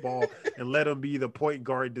Giannis the ball and let him be the point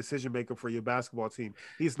guard decision maker for your basketball team.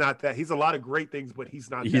 He's not that. He's a lot of great things, but he's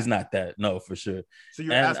not. He's not that. No, for sure. So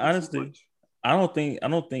you're asking honestly, too much. I don't think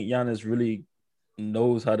Giannis really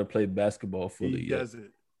knows how to play basketball fully.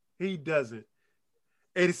 He doesn't.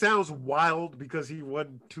 It sounds wild because he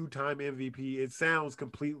won 2-time MVP. It sounds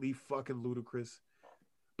completely fucking ludicrous.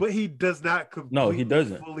 But he does not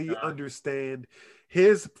fully understand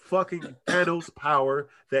his fucking Thanos power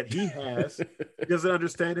that he has. He doesn't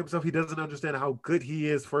understand himself. He doesn't understand how good he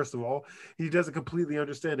is, first of all. He doesn't completely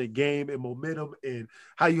understand the game and momentum and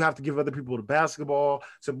how you have to give other people the basketball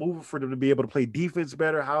to move for them to be able to play defense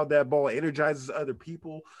better, how that ball energizes other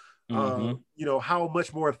people. How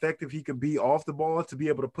much more effective he can be off the ball to be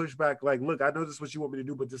able to push back. Like, look, I know this is what you want me to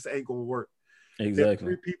do, but this ain't going to work. Exactly.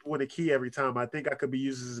 3 people in a key every time. I think I could be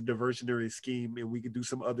used as a diversionary scheme, and we could do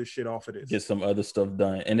some other shit off of this. Get some other stuff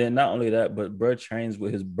done, and then not only that, but bro trains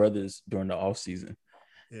with his brothers during the off season.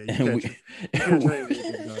 Yeah, you can't train with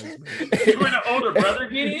these guys, man. When an older brother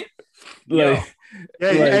get in,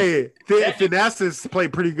 Thanasis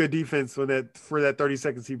played pretty good defense for that 30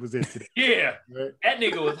 seconds he was in today. Yeah, right? That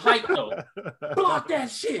nigga was hyped though. Block that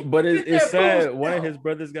shit. But it's sad. One of his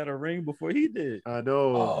brothers got a ring before he did. I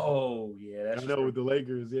know. Oh yeah, that's true. With the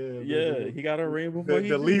Lakers. Yeah, he got a ring before he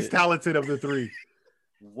did. The least talented of the 3.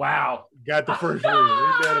 Wow, got the first ring.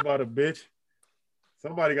 Ain't that about a bitch?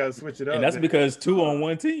 Somebody got to switch it up. And that's because 2 on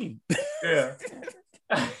one team. Yeah.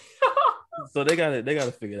 So they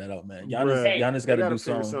gotta figure that out, man. Giannis got to do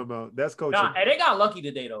something out. That's coaching. And they got lucky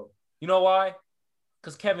today, though. You know why?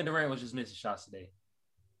 Because Kevin Durant was just missing shots today.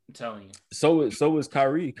 I'm telling you. So was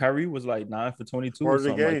Kyrie. Kyrie was like 9 for 22 or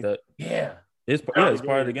something like that. Yeah. It's part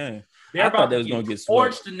of the game. I thought they was gonna get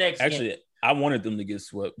swept. Actually, I wanted them to get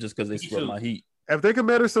swept just because they swept my Heat. If they can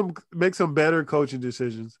make some better coaching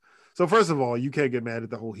decisions. So first of all, you can't get mad at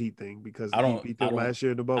the whole Heat thing because the Heat beat them last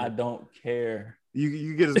year in the bubble. I don't care.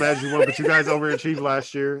 You get as mad as you want, but you guys overachieved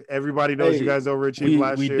last year. Everybody knows you guys overachieved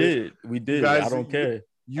last year. We did. I don't care.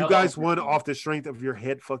 You guys won off the strength of your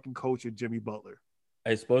head fucking coach and Jimmy Butler.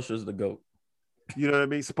 Hey, Spoelstra's the GOAT. You know what I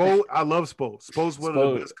mean? I love Spo. Spo's one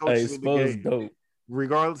of the best coaches in the game. Dope.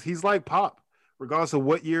 Regardless, he's like Pop. Regardless of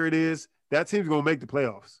what year it is, that team's gonna make the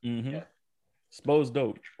playoffs. Mm-hmm. Yeah. Spo's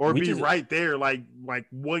dope. Or be right there, like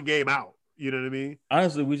one game out. You know what I mean?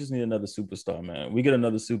 Honestly, we just need another superstar, man. We get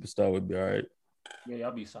another superstar, we'd be all right. Yeah,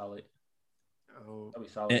 y'all be solid. I'll be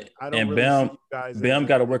solid. Bam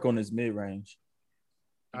got to work on his mid range.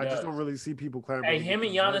 I just don't really see people clamoring. Hey, him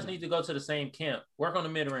and Giannis need to go to the same camp. Work on the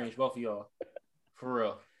mid range, both of y'all. For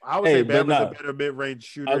real. I would say Bam is a better mid range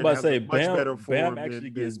shooter. I was about to say Bam actually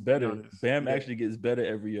gets better. Bam actually gets better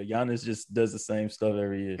every year. Giannis just does the same stuff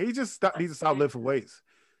every year. He just needs to stop lifting weights.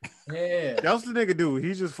 Yeah, that's the nigga do.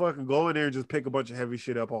 He just fucking go in there and just pick a bunch of heavy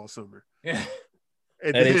shit up all summer. Yeah.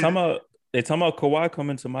 And they talking about Kawhi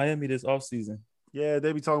coming to Miami this offseason. Yeah,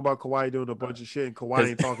 they be talking about Kawhi doing a bunch of shit, and Kawhi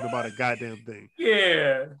ain't talking about a goddamn thing.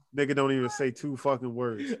 Yeah, nigga don't even say 2 fucking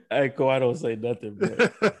words. Hey, Kawhi don't say nothing, bro.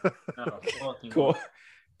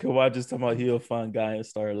 Kawhi just talking about he'll find guy and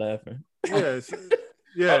start laughing. Yes,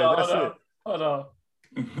 yeah, that's it. Hold on.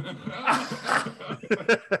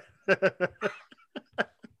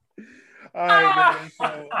 All right, man.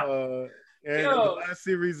 So, and the last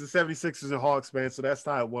series, the 76ers and Hawks, man. So that's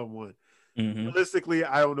tied 1-1. Mm-hmm. Realistically,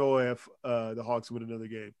 I don't know if the Hawks win another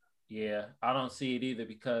game. Yeah, I don't see it either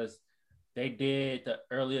because they did the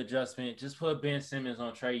early adjustment. Just put Ben Simmons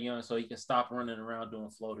on Trae Young so he can stop running around doing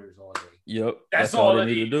floaters all day. Yep, that's all they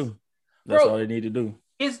need to do. That's all they need to do.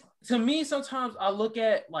 It's to me sometimes I look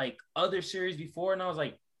at like other series before and I was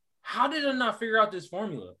like, how did I not figure out this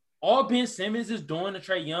formula? All Ben Simmons is doing to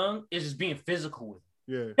Trae Young is just being physical with him.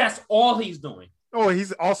 Yeah. That's all he's doing. Oh,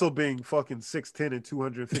 he's also being fucking 6'10" and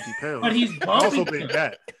 250 pounds. But he's bumping also being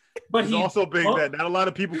that. But he's also being that. Not a lot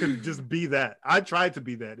of people can just be that. I tried to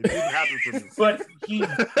be that. It didn't happen for me. But he's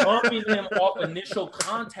bumping him off initial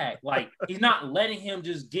contact. Like, he's not letting him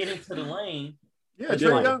just get into the lane. Yeah,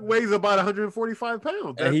 Trae Young weighs about 145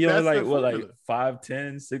 pounds. And he only like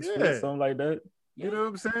 5'10", 6 foot, something like that. You know what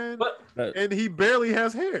I'm saying? And he barely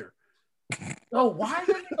has hair. Oh, why is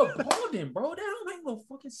that nigga balding, bro? That don't make no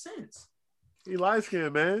fucking sense. He light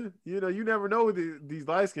skinned, man. You know, you never know with these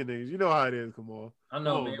light skinned niggas. You know how it is. Come on. I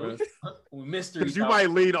know, man. We mystery. Because you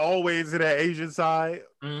might lean all the way into that Asian side.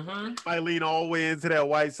 Mm-hmm. Might lean all the way into that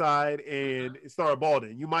white side and start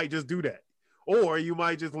balding. You might just do that. Or you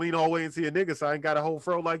might just lean all the way into your nigga side and got a whole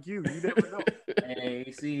fro like you. You never know.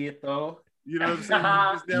 Hey, see it though. You know what I'm saying?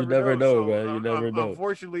 You just never know, so, man. You never know.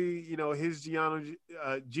 Unfortunately, you know, his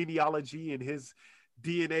genealogy and his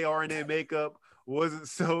DNA, RNA makeup wasn't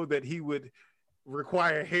so that he would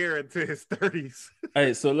require hair into his 30s.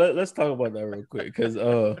 Hey, so let's talk about that real quick because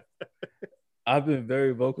I've been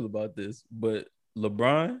very vocal about this, but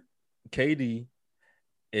LeBron, KD,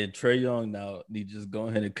 and Trae Young now need to just go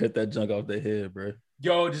ahead and cut that junk off their head, bro.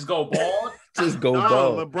 Yo, just go bald. Just go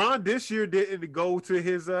bald. LeBron this year didn't go to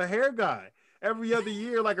his hair guy. Every other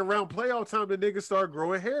year, like around playoff time, the niggas start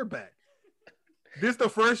growing hair back. This the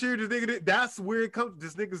first year this nigga did. That's where it comes.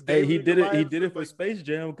 This nigga's hey, he did it. He did it for Space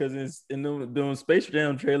Jam because in them Space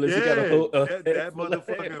Jam trailers, he got a whole that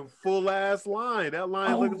motherfucking full ass line. That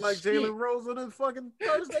line looking like Jalen Rose on a fucking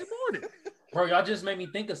Thursday morning. Bro, y'all just made me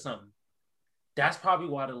think of something. That's probably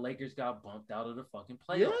why the Lakers got bumped out of the fucking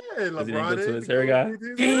playoffs. Yeah, LeBron to his hair guy.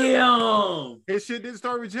 Damn, his shit didn't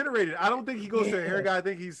start regenerating. I don't think he goes to a hair guy. I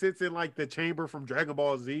think he sits in like the chamber from Dragon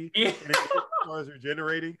Ball Z. Yeah. And it starts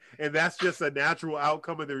regenerating, and that's just a natural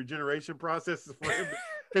outcome of the regeneration process for him,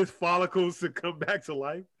 his follicles to come back to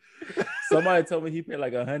life. Somebody told me he paid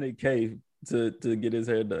like $100K to get his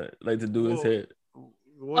hair done, like to do his hair.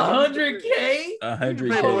 $100K?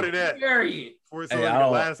 $100K. More than that. Period. For it so it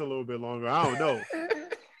can last a little bit longer. I don't know.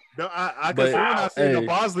 I when I seen the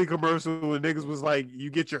Bosley commercial when niggas was like, "You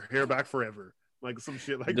get your hair back forever," like some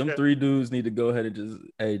shit like them that. 3 dudes need to go ahead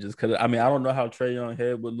and just cut it. I mean, I don't know how Trae Young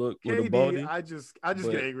head would look with a baldy. I just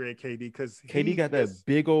get angry at KD because KD got that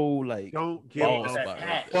big old like. Don't give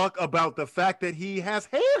a fuck about the fact that he has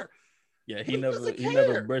hair. Yeah, he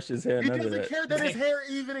never brushed his hair. He doesn't care that his hair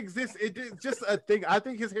even exists. It's just a thing. I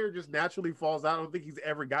think his hair just naturally falls out. I don't think he's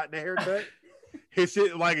ever gotten a haircut. His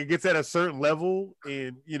shit like it gets at a certain level,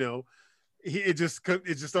 and you know, it just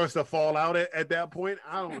starts to fall out at that point.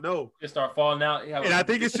 I don't know. It start falling out. And I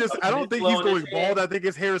think it's just I don't think he's going bald. I think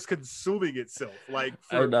his hair is consuming itself, like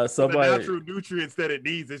for the natural nutrients that it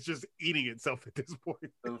needs. It's just eating itself at this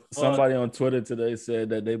point. Somebody on Twitter today said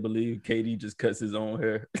that they believe KD just cuts his own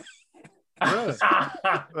hair.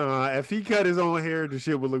 If he cut his own hair, the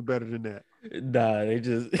shit would look better than that. Nah, they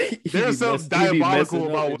just there's something diabolical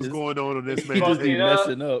about what's going on this man. He just be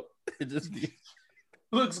messing up. It just be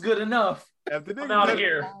looks good enough. After I'm out of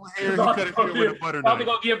here. About to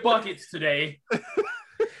go get buckets today.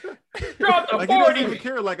 Drop the 40. He doesn't even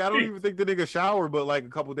care. Like I don't even think the nigga shower, but like a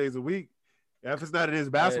couple days a week. If it's not in his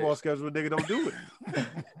basketball schedule, the nigga don't do it.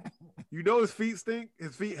 You know his feet stink.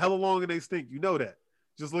 His feet hella long and they stink. You know that.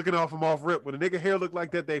 Just looking off him off rip. When a nigga hair look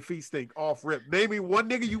like that, they feet stink off rip. Name me one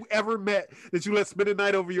nigga you ever met that you let spend a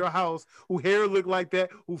night over your house who hair looked like that,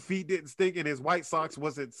 who feet didn't stink, and his white socks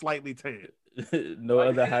wasn't slightly tan. No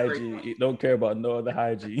other hygiene. Don't care about no other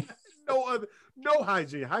hygiene. No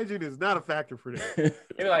hygiene. Hygiene is not a factor for them.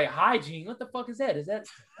 They're like, hygiene? What the fuck is that? Is that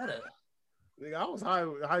a... Nigga, I was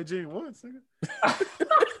hygiene once, nigga.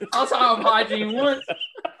 I was hygiene once.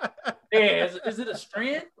 Yeah, is it a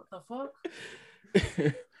strand? What the fuck?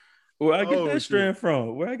 Where I get that strand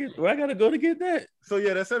from? Where I gotta go to get that? So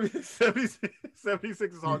yeah, that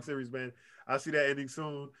 76ers Hawks series, man. I see that ending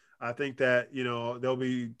soon. I think that there'll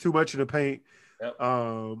be too much in the paint. Yep.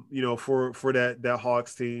 For that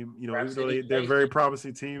Hawks team. Even though they're a very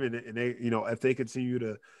promising team, and they if they continue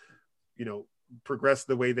to progress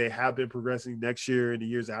the way they have been progressing next year and the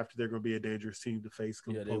years after, they're going to be a dangerous team to face.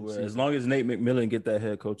 Yeah, they will. As long as Nate McMillan get that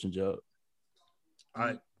head coaching job.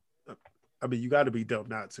 I mean, you got to be dumb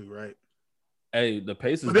not to, right? Hey, the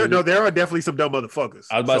Pacers. There are definitely some dumb motherfuckers.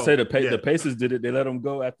 I was about to say the Pacers did it. They let them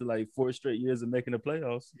go after like 4 straight years of making the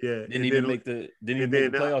playoffs. Yeah, didn't even make the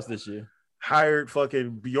playoffs this year. Hired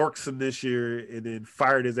fucking Bjorkson this year and then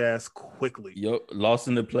fired his ass quickly. Yep, lost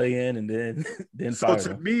in the play-in and then fired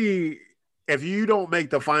him. To me, if you don't make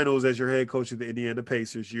the finals as your head coach of the Indiana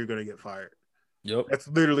Pacers, you're gonna get fired. Yep, that's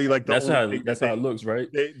literally like that's how it looks, right?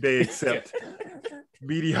 They accept.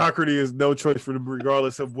 Mediocrity is no choice for them,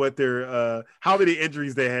 regardless of what their how many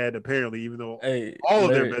injuries they had. Apparently, even though all of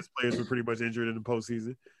their best players were pretty much injured in the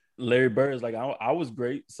postseason. Larry Bird is like, I was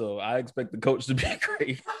great, so I expect the coach to be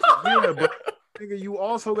great. Yeah, but nigga, you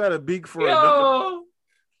also got a beak for another.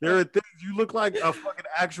 There are things you look like a fucking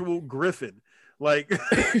actual griffin. Like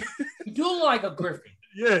you look like a griffin.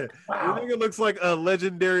 Yeah, wow. The nigga looks like a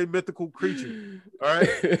legendary mythical creature. All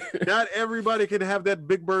right, not everybody can have that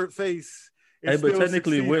big bird face. Hey, but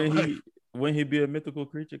technically, wouldn't he be a mythical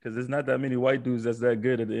creature? Because there's not that many white dudes that's that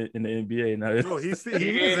good in the NBA now. No, he is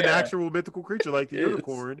an actual mythical creature like the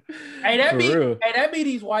unicorn. Hey, that be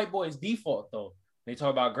these white boys' default though. They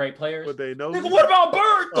talk about great players, but they know. Nigga, what about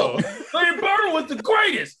Bird though? Larry Bird was the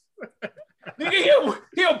greatest. Nigga,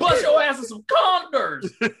 he'll bust your ass with some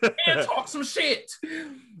condors and talk some shit.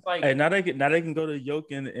 Like, hey, now they can go to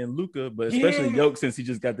Jokic and Luka, but especially Jokic since he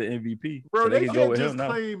just got the MVP. Bro, so they can go with him now.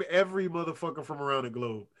 Claim every motherfucker from around the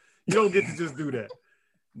globe. You don't get to just do that.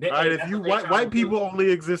 All right, if you white people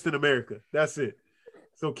only exist in America, that's it.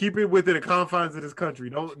 So keep it within the confines of this country.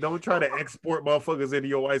 Don't try to export motherfuckers into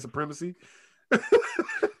your white supremacy.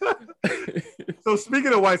 So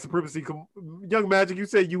speaking of white supremacy, Young Magic, you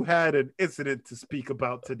said you had an incident to speak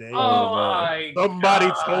about today. Oh my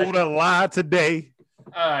Somebody told a lie today.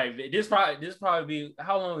 All right, this probably be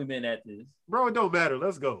how long we been at this, bro. It don't matter.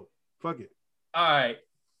 Let's go. Fuck it. All right,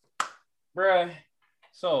 bruh.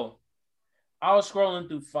 So I was scrolling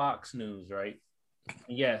through Fox News, right?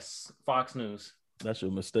 Yes, Fox News. That's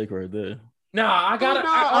your mistake right there.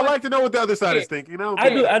 I like to know what the other side is thinking.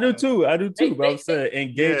 I do too. But I'm saying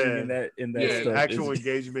engaging in that stuff, actual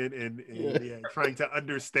engagement and trying to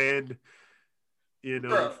understand,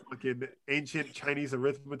 fucking ancient Chinese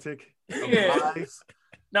arithmetic.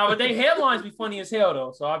 No, but they headlines be funny as hell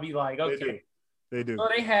though. So I'll be like, okay, they do. So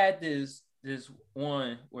they had this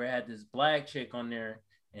one where it had this black chick on there,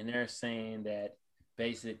 and they're saying that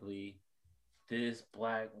basically this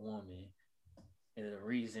black woman is the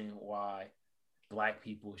reason why black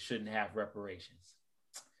people shouldn't have reparations.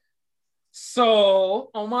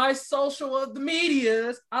 So on my social of the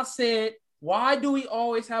medias, I said, why do we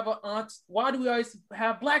always have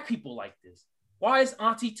black people like this? Why is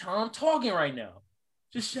Auntie Tom talking right now?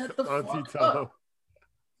 Just shut the fuck up.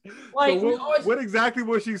 Like, so what exactly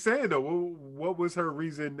was she saying though? What was her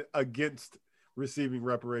reason against receiving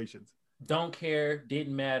reparations? Don't care,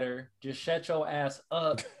 didn't matter. Just shut your ass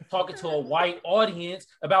up talking to a white audience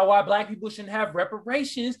about why black people shouldn't have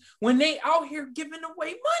reparations when they out here giving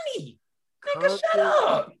away money. Nigga, shut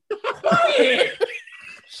up. Quiet.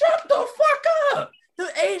 Shut the fuck up. The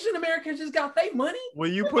Asian Americans just got their money.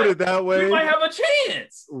 When you put it that way, you might have a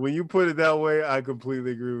chance. When you put it that way, I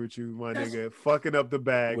completely agree with you, my nigga. Fucking up the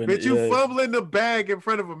bag. Bitch, you fumbling the bag in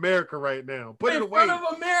front of America right now. Put it away. In front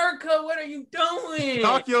of America, what are you doing?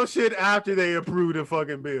 Talk your shit after they approve the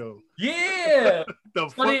fucking bill. Yeah. The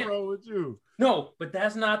fuck wrong with you? No, but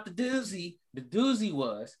that's not the doozy. The doozy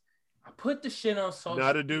was, I put the shit on social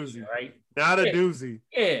Not a doozy. Media, right? Not a doozy.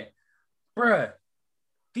 Yeah. Bruh,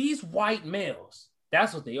 these white males,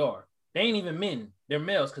 that's what they are. They ain't even men. They're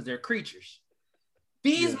males because they're creatures.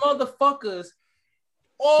 These motherfuckers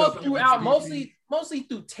all throughout, mostly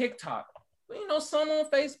through TikTok. Some on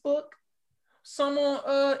Facebook, some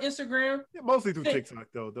on Instagram. Yeah, mostly through TikTok,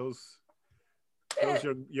 though. Those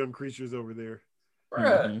young creatures over there.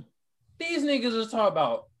 Bruh, these niggas are talking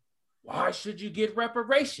about, why should you get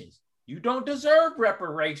reparations? You don't deserve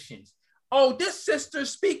reparations. Oh, this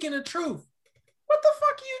sister's speaking the truth. What the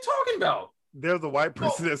fuck are you talking about? They're the white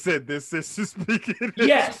person that said this sister speaking.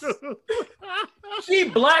 Yes. She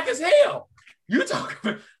black as hell. You talking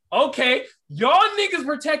about, okay, y'all niggas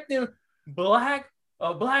protecting a black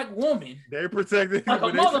woman. They protect like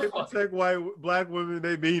when they protect black women,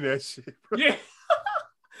 they mean that shit. Bro. Yeah.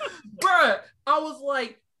 Bruh, I was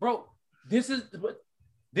like, bro, this is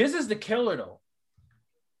the killer though.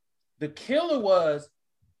 The killer was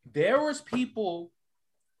there was people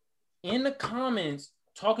in the comments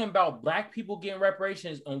talking about black people getting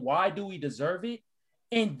reparations and why do we deserve it?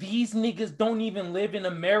 And these niggas don't even live in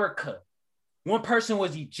America. One person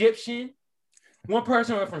was Egyptian. One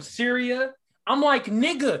person was from Syria. I'm like,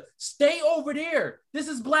 nigga, stay over there. This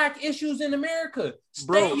is black issues in America.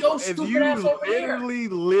 Stay your stupid ass over there. If you literally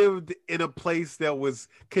lived in a place that was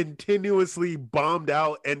continuously bombed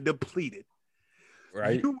out and depleted,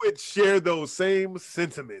 right? You would share those same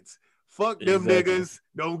sentiments. Fuck them niggas.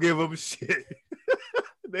 Don't give them shit.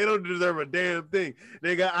 They don't deserve a damn thing.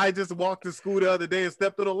 Nigga, I just walked to school the other day and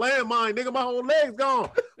stepped on a landmine. Nigga, my whole leg's gone.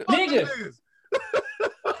 Nigga.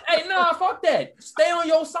 Hey, nah, fuck that. Stay on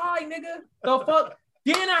your side, nigga. The fuck.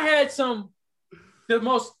 Then I had the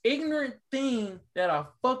most ignorant thing that I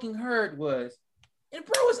fucking heard was, and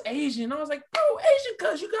bro was Asian. I was like, bro, Asian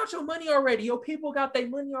cuz you got your money already. Your people got their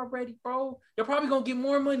money already, bro. You're probably gonna get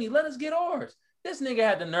more money. Let us get ours. This nigga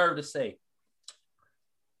had the nerve to say,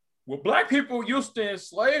 well, black people used to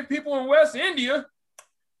enslave people in West India.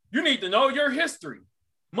 You need to know your history.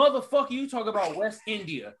 Motherfucker, you talk about West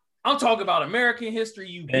India. I'm talking about American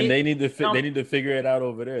history. They need to figure it out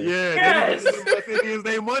over there. Yeah, yes. West Indians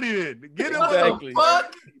they money then. Get them exactly.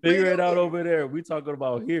 Figure it out over there. We talking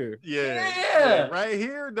about here. Yeah. Right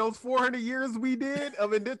here, those 400 years we did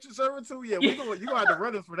of indentured servitude. Yeah, you gonna have to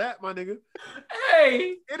run us for that, my nigga.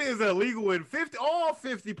 Hey, it is illegal in all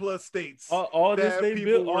 50 plus states. All this they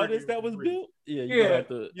built, all this that was built. Yeah, you have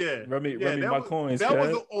to. Run me my coins. That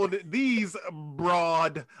was on these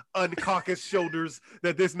broad, uncaucused shoulders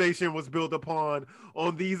that this nation was built upon.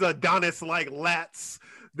 On these Adonis-like lats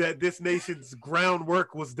that this nation's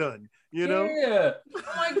groundwork was done. You know? Yeah.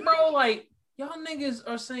 I'm like, bro, like y'all niggas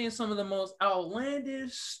are saying some of the most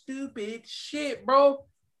outlandish, stupid shit, bro.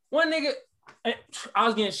 One nigga, I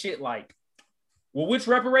was getting shit like, well, which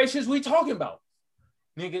reparations we talking about?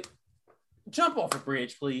 Nigga, jump off a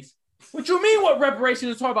bridge, please. What you mean what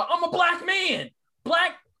reparations are talking about? I'm a black man.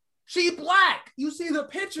 She black. You see the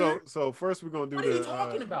picture. So first we're gonna do what are you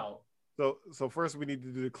talking about? So first we need to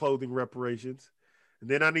do the clothing reparations. And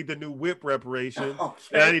then I need the new whip reparation. Okay.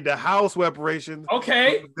 And I need the house reparations.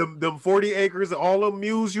 Okay. Them 40 acres, all them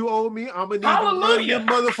mules you owe me. I'm gonna need them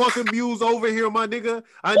motherfucking mules over here, my nigga.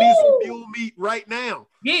 I need some mule meat right now.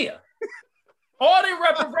 Yeah. All the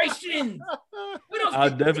reparations. I'll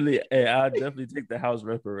definitely take the house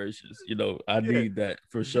reparations. You know, I need that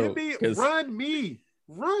for sure. Run me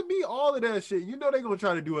all of that shit. You know they're gonna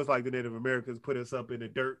try to do us like the Native Americans, put us up in the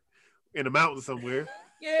dirt in the mountains somewhere.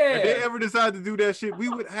 Yeah. If they ever decide to do that shit, we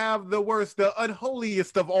would have the worst, the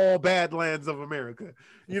unholiest of all bad lands of America.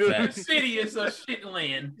 You know, the city is a shit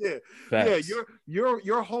land. Yeah. Facts. Yeah.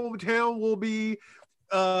 Your hometown will be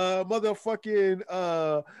motherfucking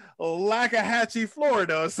Lackahatchee,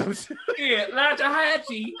 Florida or some shit. Yeah,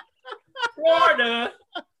 Lackahatchee, Florida.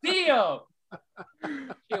 Damn.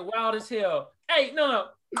 Shit, wild as hell. Hey, no.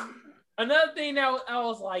 Another thing that I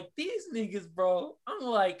was like, these niggas, bro. I'm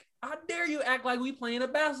like, how dare you act like we playing a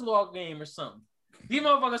basketball game or something? These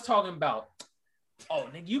motherfuckers talking about, oh,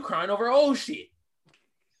 nigga, you crying over old shit.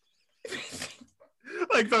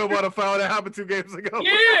 Like talking about a foul that happened 2 games ago.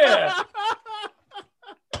 Yeah.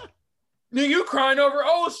 Nigga, you crying over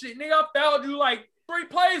old shit. Nigga, I fouled you like 3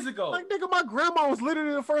 plays ago. Like, nigga, my grandma was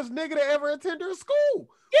literally the first nigga to ever attend her school.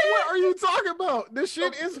 Yeah. What are you talking about? This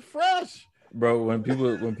shit is fresh. Bro, when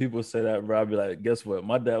people say that, bro, I'll be like, guess what?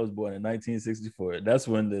 My dad was born in 1964. That's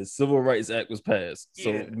when the Civil Rights Act was passed.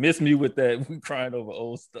 So miss me with that. We crying over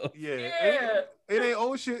old stuff. Yeah. It ain't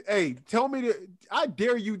old shit. Hey, I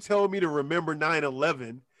dare you tell me to remember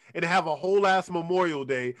 9/11 and have a whole ass Memorial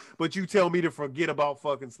Day, but you tell me to forget about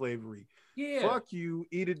fucking slavery. Yeah. Fuck you,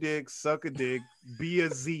 eat a dick, suck a dick, be a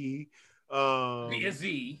Z. Be a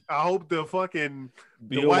Z. I hope the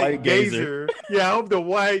white gazer. Yeah, I hope the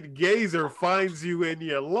white gazer finds you in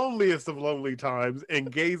your loneliest of lonely times and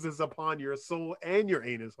gazes upon your soul and your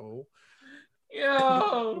anus hole.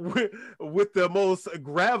 Yo. with the most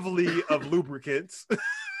gravelly of lubricants.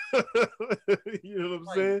 You know what I'm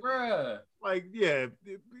saying? Bruh. Like, yeah,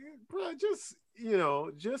 bruh, just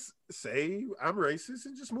say I'm racist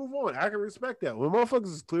and just move on. I can respect that. When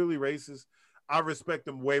motherfuckers is clearly racist, I respect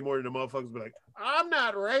them way more than the motherfuckers be like, I'm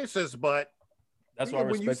not racist, but that's why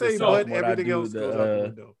when you say but, everything else goes out the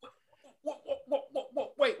window.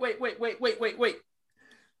 Wait.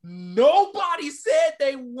 Nobody said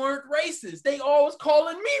they weren't racist. They always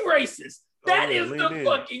calling me racist. That is the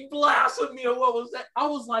fucking blasphemy of what was that? I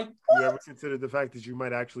was like, what? You ever considered the fact that you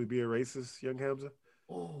might actually be a racist, young Hamza?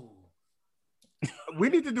 Oh. We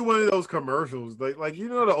need to do one of those commercials, like you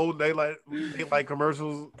know the old daylight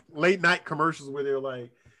commercials, late night commercials where they're like,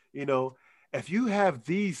 you know, if you have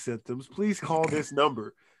these symptoms, please call this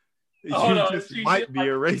number. Might be a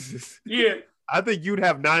racist. Yeah, I think you'd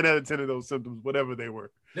have 9 out of 10 of those symptoms, whatever they were.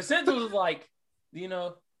 The symptoms was like, you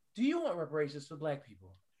know, do you want reparations for Black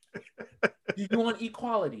people? Do you want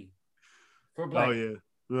equality for Black? Oh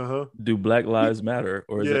yeah. Do Black Lives Matter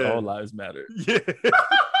or is it all lives matter? Yeah.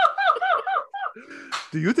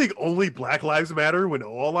 Do you think only Black lives matter when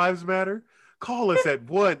all lives matter? Call us at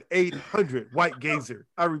 1-800-WHITE-GAZER.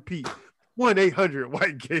 I repeat,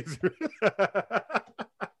 1-800-WHITE-GAZER.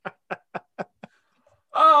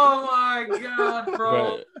 Oh my God,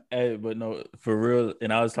 bro. But no, for real.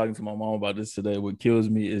 And I was talking to my mom about this today. What kills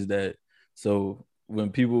me is that, so when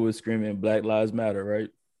people were screaming Black Lives Matter, right?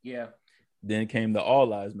 Yeah. Then came the All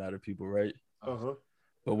Lives Matter people, right? Uh-huh.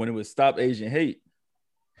 But when it was Stop Asian Hate,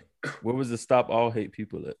 where was the Stop All Hate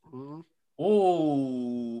people at? Mm-hmm.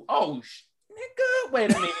 Nigga,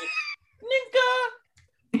 wait a minute.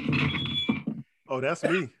 Nigga. Oh, that's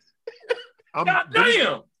me. God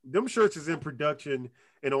damn. Them shirts is in production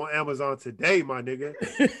and on Amazon today, my nigga.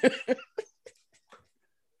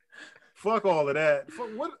 Fuck all of that.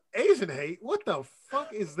 What Asian hate? What the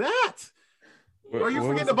fuck is that? Are you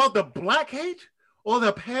forgetting about the Black hate or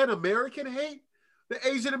the Pan-American hate? The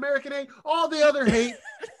Asian American hate? All the other hate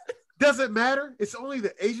doesn't matter. It's only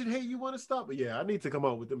the Asian hate you want to stop. But yeah, I need to come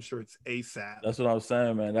out with them shirts ASAP. That's what I'm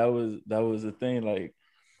saying, man. That was the thing. Like,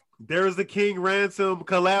 there's the King Ransom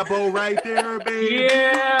collabo right there, baby.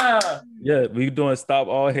 Yeah, we doing Stop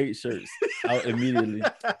All Hate shirts out immediately.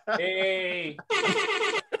 Hey.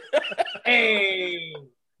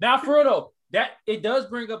 Now for real though, that it does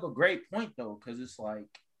bring up a great point though, because it's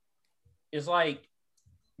like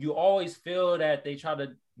you always feel that they try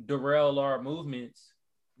to derail our movements.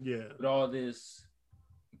 Yeah. With all this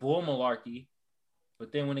bull malarkey.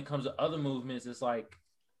 But then when it comes to other movements, it's like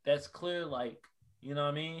that's clear, like, you know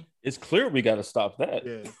what I mean? It's clear we got to stop that.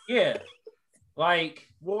 Yeah. Like,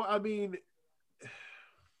 well, I mean,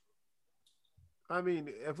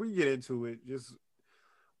 if we get into it, just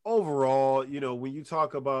overall, you know, when you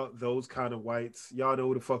talk about those kind of whites, y'all know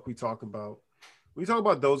who the fuck we talking about. When you talk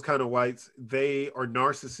about those kind of whites, they are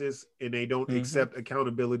narcissists and they don't accept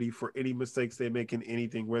accountability for any mistakes they make in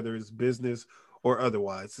anything, whether it's business or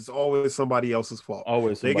otherwise. It's always somebody else's fault.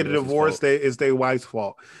 Always they get a divorce, it's their wife's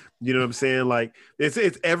fault. You know what I'm saying? Like it's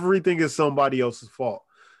everything is somebody else's fault.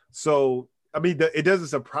 So I mean, it doesn't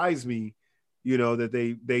surprise me, you know, that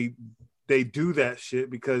they do that shit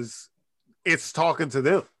because it's talking to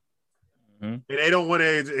them. Mm-hmm. And they don't want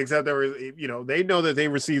to accept that, you know, they know that they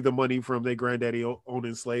received the money from their granddaddy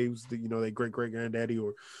owning slaves, you know, their great granddaddy,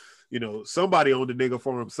 or, you know, somebody owned a nigga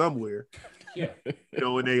for them somewhere, yeah, you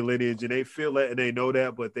know, in their lineage, and they feel that and they know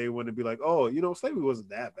that, but they want to be like, oh, you know, slavery wasn't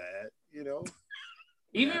that bad, you know.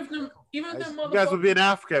 Even if them you guys would be in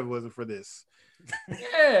Africa if it wasn't for this.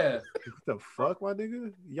 Yeah. What the fuck, my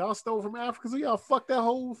nigga? Y'all stole from Africa, so y'all fucked that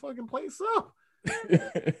whole fucking place up.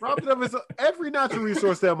 Robbed it of every natural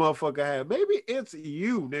resource that motherfucker had. Maybe it's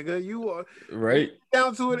you, nigga. You are right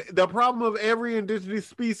down to it. The problem of every indigenous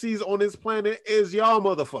species on this planet is y'all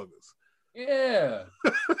motherfuckers. Yeah.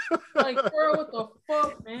 Like, bro, what the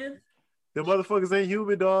fuck, man? The motherfuckers ain't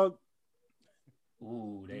human, dog.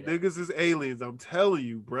 Ooh, niggas is aliens. I'm telling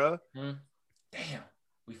you, bruh. Damn,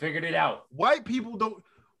 we figured it out. White people don't.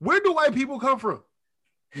 Where do white people come from?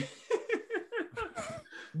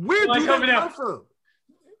 Where do they come from?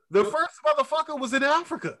 The first motherfucker was in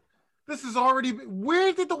Africa. This is already.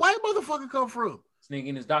 Where did the white motherfucker come from?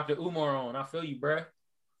 Sneaking his Dr. Umar on. I feel you, bruh.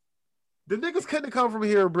 The niggas couldn't come from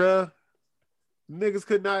here, bruh. Niggas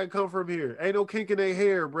could not come from here. Ain't no kink in their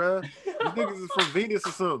hair, bruh. These niggas is from Venus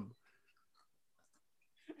or something.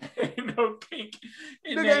 Ain't no kink.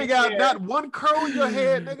 Nigga ain't got not one curl in your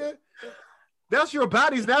head, nigga. That's your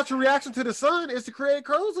body's natural reaction to the sun is to create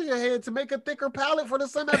curls in your head to make a thicker palate for the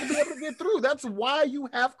sun not to be able to get through. That's why you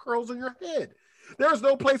have curls in your head. There's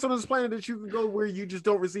no place on this planet that you can go where you just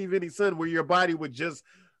don't receive any sun, where your body would just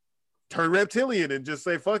turn reptilian and just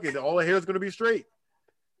say, fuck it, all the hair is going to be straight.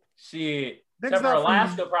 Shit. Except for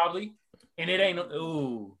Alaska, probably. And it ain't,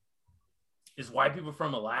 ooh. Is white people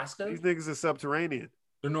from Alaska? These niggas are subterranean.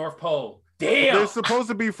 The North Pole. Damn. They're supposed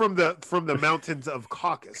to be from the mountains of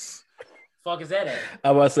Caucasus. Fuck is that at? I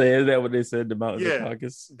was about to say, is that what they said? The mountains of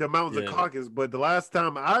Caucasus? The mountains of Caucasus. But the last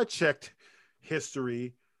time I checked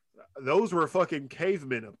history, those were fucking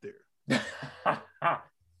cavemen up there.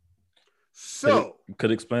 So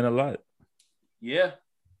could explain a lot. Yeah.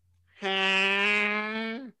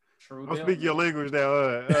 True. I'm speaking your language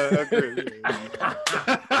now.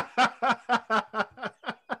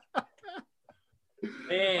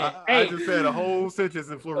 Man, I just said a whole sentence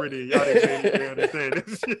in Floridian. Y'all didn't understand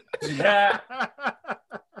this shit. Yeah.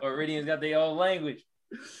 Floridians got their own language.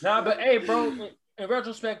 Nah, but hey, bro, in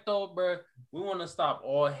retrospect though, bro, we want to stop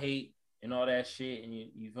all hate and all that shit. And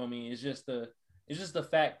you feel me? It's just the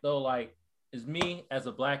fact though, like, it's me as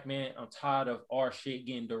a black man, I'm tired of our shit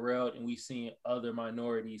getting derailed and we seeing other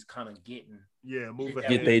minorities kind of getting move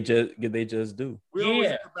ahead. Get they just do. We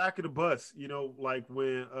always at the back of the bus, you know, like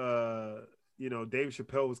when you know, Dave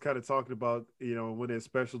Chappelle was kind of talking about, you know, when it's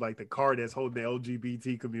special, like the car that's holding the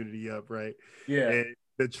LGBT community up, right? Yeah. And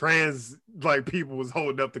the trans like people was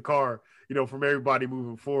holding up the car, you know, from everybody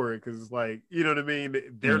moving forward, because it's like, you know what I mean?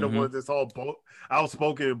 They're the ones that's all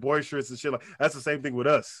outspoken and boisterous and shit. Like that's the same thing with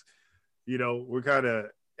us. You know, we're kind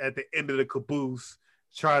of at the end of the caboose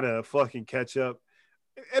trying to fucking catch up.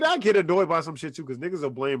 And I get annoyed by some shit too, because niggas will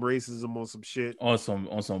blame racism on some shit. On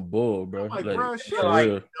some bull, bro. Like, bro, shit,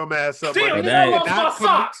 like dumbass up. Damn, you lost my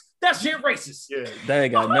socks. That shit racist. Yeah. That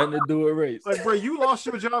ain't got nothing to do with race. Like, bro, you lost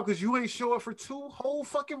your job because you ain't show up for 2 whole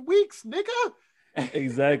fucking weeks, nigga.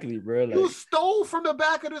 Exactly, bro. Like, you stole from the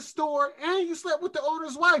back of the store and you slept with the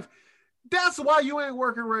owner's wife. That's why you ain't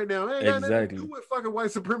working right now. It ain't got nothing to do with fucking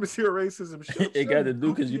white supremacy or racism. It got to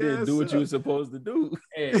do because you didn't do what you were supposed to do.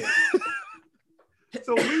 Yeah.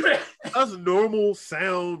 So us normal,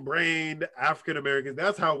 sound-brained African Americans,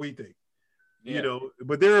 that's how we think. Yeah. You know,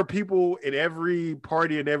 but there are people in every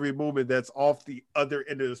party and every movement that's off the other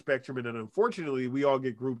end of the spectrum, and then unfortunately, we all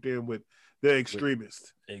get grouped in with the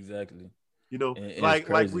extremists. Exactly. You know, like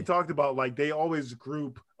we talked about, like they always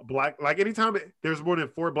group black. Like anytime there's more than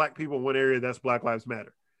 4 black people in one area, that's Black Lives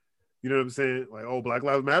Matter. You know what I'm saying? Like, oh, Black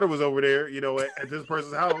Lives Matter was over there, you know, at this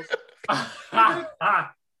person's house.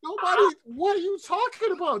 Nobody, what are you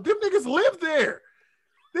talking about? Them niggas live there.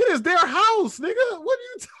 It is their house, nigga. What are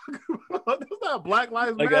you talking about? That's not Black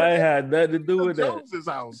Lives Matter. Like I had nothing to do with Jones's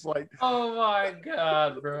house. Like, oh my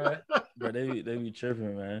God, bro. Bro, they be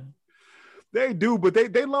tripping, man. They do, but they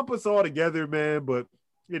lump us all together, man. But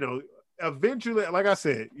you know, eventually, like I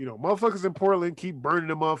said, you know, motherfuckers in Portland keep burning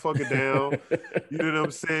the motherfucker down. You know what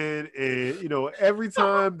I'm saying? And you know, every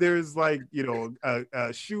time there's like, you know,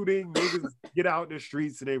 a shooting, niggas get out in the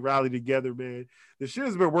streets and they rally together, man. The shit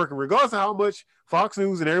has been working, regardless of how much Fox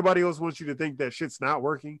News and everybody else wants you to think that shit's not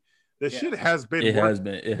working. The shit has been. It has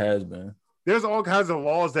been. there's all kinds of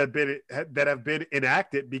laws that have been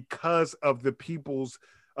enacted because of the people's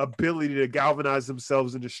ability to galvanize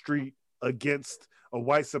themselves in the street against a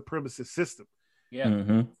white supremacist system. Yeah.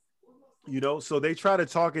 Mm-hmm. You know, so they try to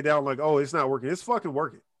talk it down like, oh, it's not working. It's fucking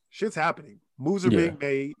working. Shit's happening. Moves are being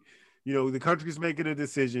made. You know, the country's making a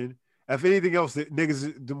decision. If anything else,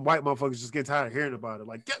 the white motherfuckers just get tired of hearing about it.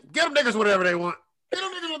 Like, get them niggas whatever they want. Get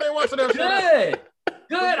them niggas what they want for their shit.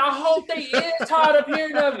 Good. I hope they is tired of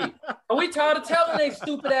hearing of it. Are we tired of telling they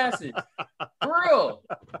stupid asses? For real.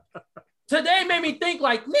 Today made me think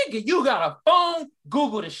like, nigga, you got a phone?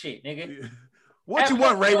 Google the shit, nigga. What you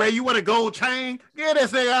want, Ray? You want a gold chain? Get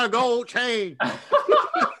this nigga a gold chain.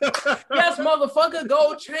 Yes, motherfucker,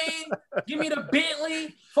 gold chain. Give me the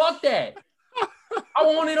Bentley. Fuck that. I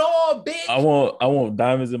want it all, bitch. I want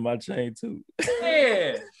diamonds in my chain too.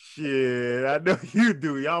 Yeah. Shit, I know you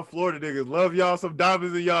do. Y'all Florida niggas love y'all some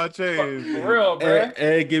diamonds in y'all chains. For real, bro.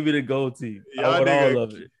 And give me the gold teeth. Y'all I want all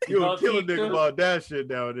of it. You a killing nigga about that shit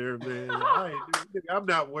down there, man. I'm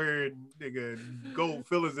not wearing nigga gold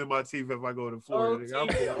fillers in my teeth if I go to Florida. Nigga. I'm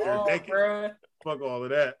there naked. Bro. Fuck all of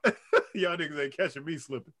that. Y'all niggas ain't catching me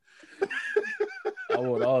slipping. I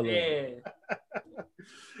want all of it.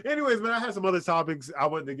 Anyways, man, I had some other topics I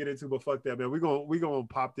wanted to get into, but fuck that, man. We're gonna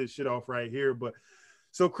pop this shit off right here. But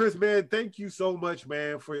so, Chris, man, thank you so much,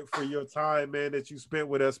 man, for your time, man, that you spent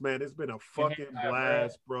with us, man. It's been a fucking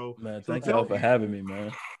blast, bro. Man, thank y'all for having me,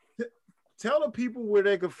 man. Tell the people where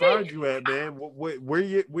they can find you at, man. Where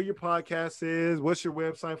your podcast is, what's your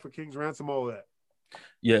website for King's Ransom, all that.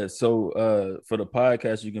 Yeah, so for the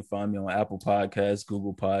podcast, you can find me on Apple Podcasts,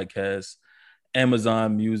 Google Podcasts,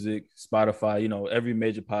 Amazon Music, Spotify, you know, every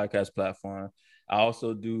major podcast platform. I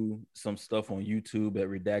also do some stuff on YouTube at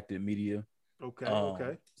Redacted Media.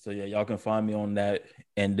 Okay. So yeah, y'all can find me on that.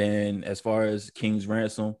 And then as far as King's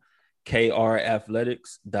Ransom,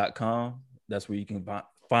 KRathletics.com. That's where you can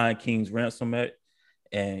find King's Ransom at.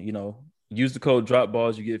 And, you know, use the code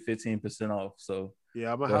DROPBALLS, you get 15% off. So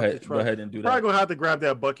yeah, I'm gonna have to try. Go ahead and do that. Probably gonna have to grab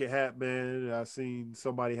that bucket hat, man. I seen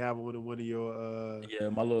somebody have one in one of your. Yeah,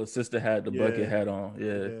 my little sister had the bucket hat on.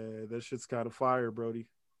 Yeah, that shit's kind of fire, Brody.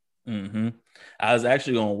 Mm-hmm. I was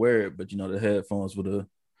actually gonna wear it, but you know the headphones would have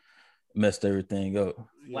messed everything up.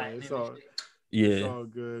 Yeah, it's all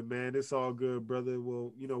good, man. It's all good, brother.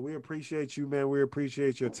 Well, you know, we appreciate you, man. We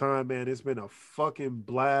appreciate your time, man. It's been a fucking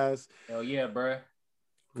blast. Hell yeah, bro.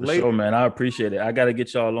 For sure, man. I appreciate it. I gotta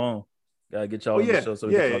get y'all on. Gotta get y'all on the show so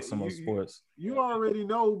we can talk some more sports. You already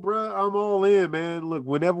know, bro. I'm all in, man. Look,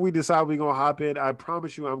 whenever we decide we're gonna hop in, I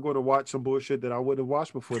promise you I'm gonna watch some bullshit that I wouldn't have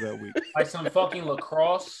watched before that week. Like some fucking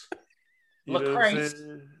lacrosse. Lacrosse.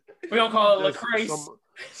 We don't call it lacrosse.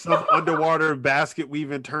 Some underwater basket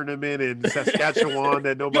weaving tournament in Saskatchewan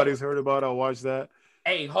that nobody's heard about. I'll watch that.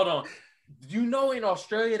 Hey, hold on. You know in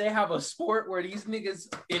Australia they have a sport where these niggas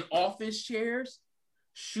in office chairs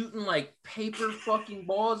shooting like paper fucking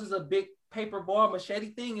balls is a big paper ball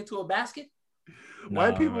machete thing into a basket.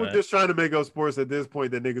 White people are just trying to make up sports at this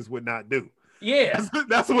point that niggas would not do. Yeah.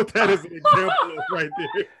 That's what that is an example of right there.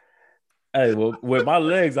 Hey, well, with my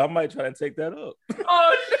legs, I might try to take that up.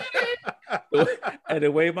 Oh shit. And the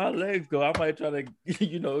way my legs go, I might try to,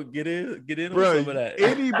 you know, get in bro, on some of that.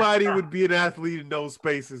 Anybody would be an athlete in those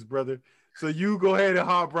spaces, brother. So you go ahead and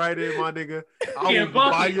hop right in, my nigga. I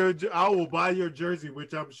will buy your jersey,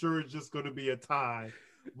 which I'm sure is just going to be a tie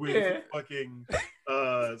with fucking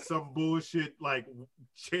some bullshit like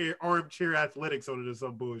armchair athletics on it or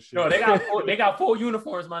some bullshit. No, they got full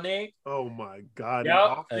uniforms, my nigga. Oh my god.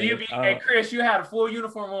 Yep. Hey, Chris, you had a full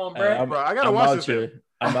uniform on, bro. Bro, I gotta watch this.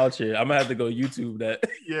 I'm out here. I'm gonna have to go YouTube that.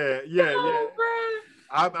 Yeah.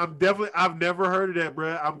 I'm definitely. I've never heard of that,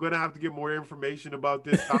 bro. I'm gonna have to get more information about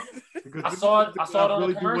this because I saw it on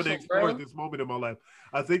the commercials, to explore at this moment in my life.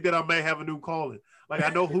 I think that I may have a new calling. Like I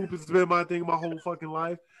know hoop has been my thing my whole fucking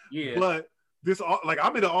life. Yeah. But this, like,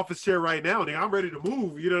 I'm in the office chair right now. Nigga, I'm ready to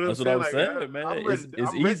move. You know what I'm saying? That's what I'm saying, man. I'm ready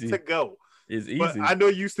to go. It's easy. But I know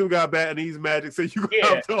you still got bat and knees magic, so you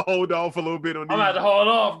have to hold off a little bit on these. I'm about to hold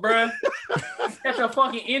off, bro. That's a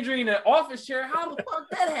fucking injury in the office chair. How the fuck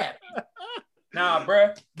that happened? Nah,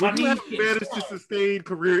 bro. But you have managed to sustain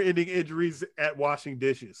career-ending injuries at washing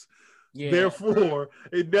dishes. Yeah. Therefore,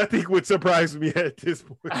 nothing would surprise me at this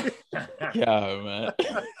point. Yeah, man.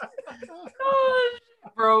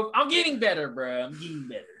 Bro, I'm getting better, bro. I'm getting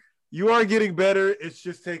better. You are getting better. It's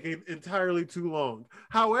just taking entirely too long.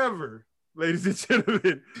 However, ladies and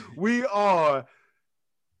gentlemen, we are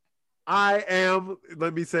the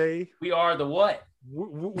what?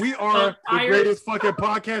 We are the greatest fucking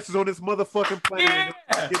podcasters on this motherfucking planet.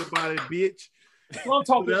 Yeah. Get about it, bitch. What I'm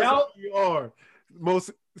talking about. You are.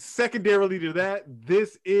 Most secondarily to that,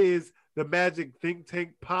 this is the Magic Think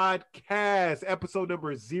Tank podcast, episode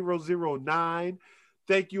number 009.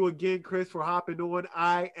 Thank you again, Chris, for hopping on.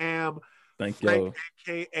 I am Frank,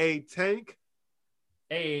 aka Tank.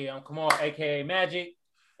 Hey, I'm Kamal, aka Magic.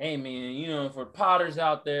 Hey, man, you know, for Potters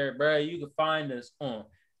out there, bro, you can find us on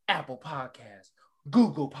Apple Podcasts,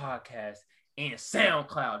 Google Podcasts, and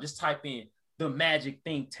SoundCloud. Just type in the Magic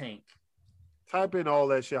Think Tank. Type in all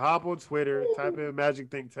that shit. Hop on Twitter. Type in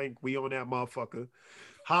Magic Think Tank. We on that motherfucker.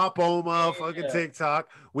 Hop on motherfucking TikTok.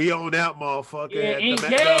 We on that motherfucker. Yeah,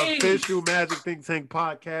 the official Magic Think Tank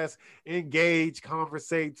podcast. Engage,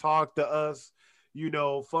 conversate, talk to us. You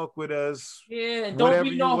know, fuck with us. Yeah, don't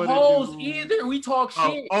be no hoes either. We talk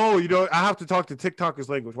shit. Oh, you know, I have to talk to TikTokers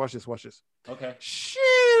language. Watch this. Okay. Sheesh.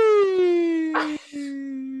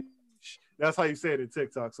 That's how you say it in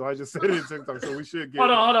TikTok. So I just said it in TikTok. So we should get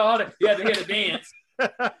Hold on. You have to hear the dance.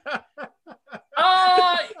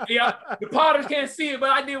 Yeah, the Potters can't see it, but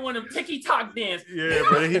I did one of them TikTok dance. Yeah,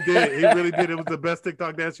 but he did. He really did. It was the best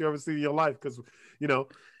TikTok dance you ever see in your life. Because, you know,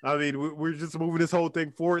 I mean, we're just moving this whole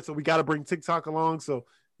thing forward. So we got to bring TikTok along. So,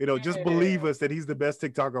 you know, just believe us that he's the best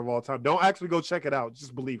TikToker of all time. Don't actually go check it out.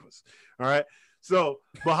 Just believe us. All right. So,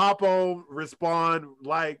 but hop on, respond,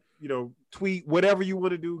 like, you know, tweet, whatever you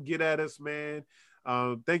want to do, get at us, man.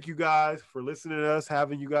 Thank you guys for listening to us,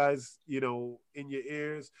 having you guys, you know, in your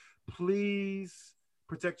ears. Please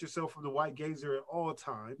protect yourself from the white gazer at all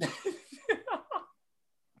times.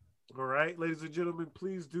 All right, ladies and gentlemen,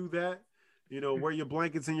 please do that. You know, wear your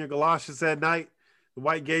blankets and your galoshes at night. The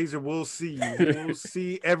white gazer will see you. We'll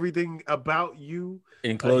see everything about you.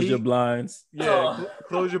 And close your blinds. Yeah,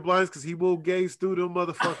 close your blinds because he will gaze through them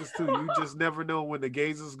motherfuckers too. You just never know when the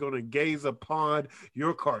gazer's going to gaze upon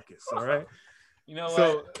your carcass, all right? You know what?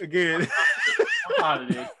 So, again. I'm out of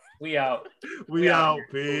this. We out. We out.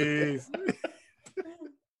 Peace.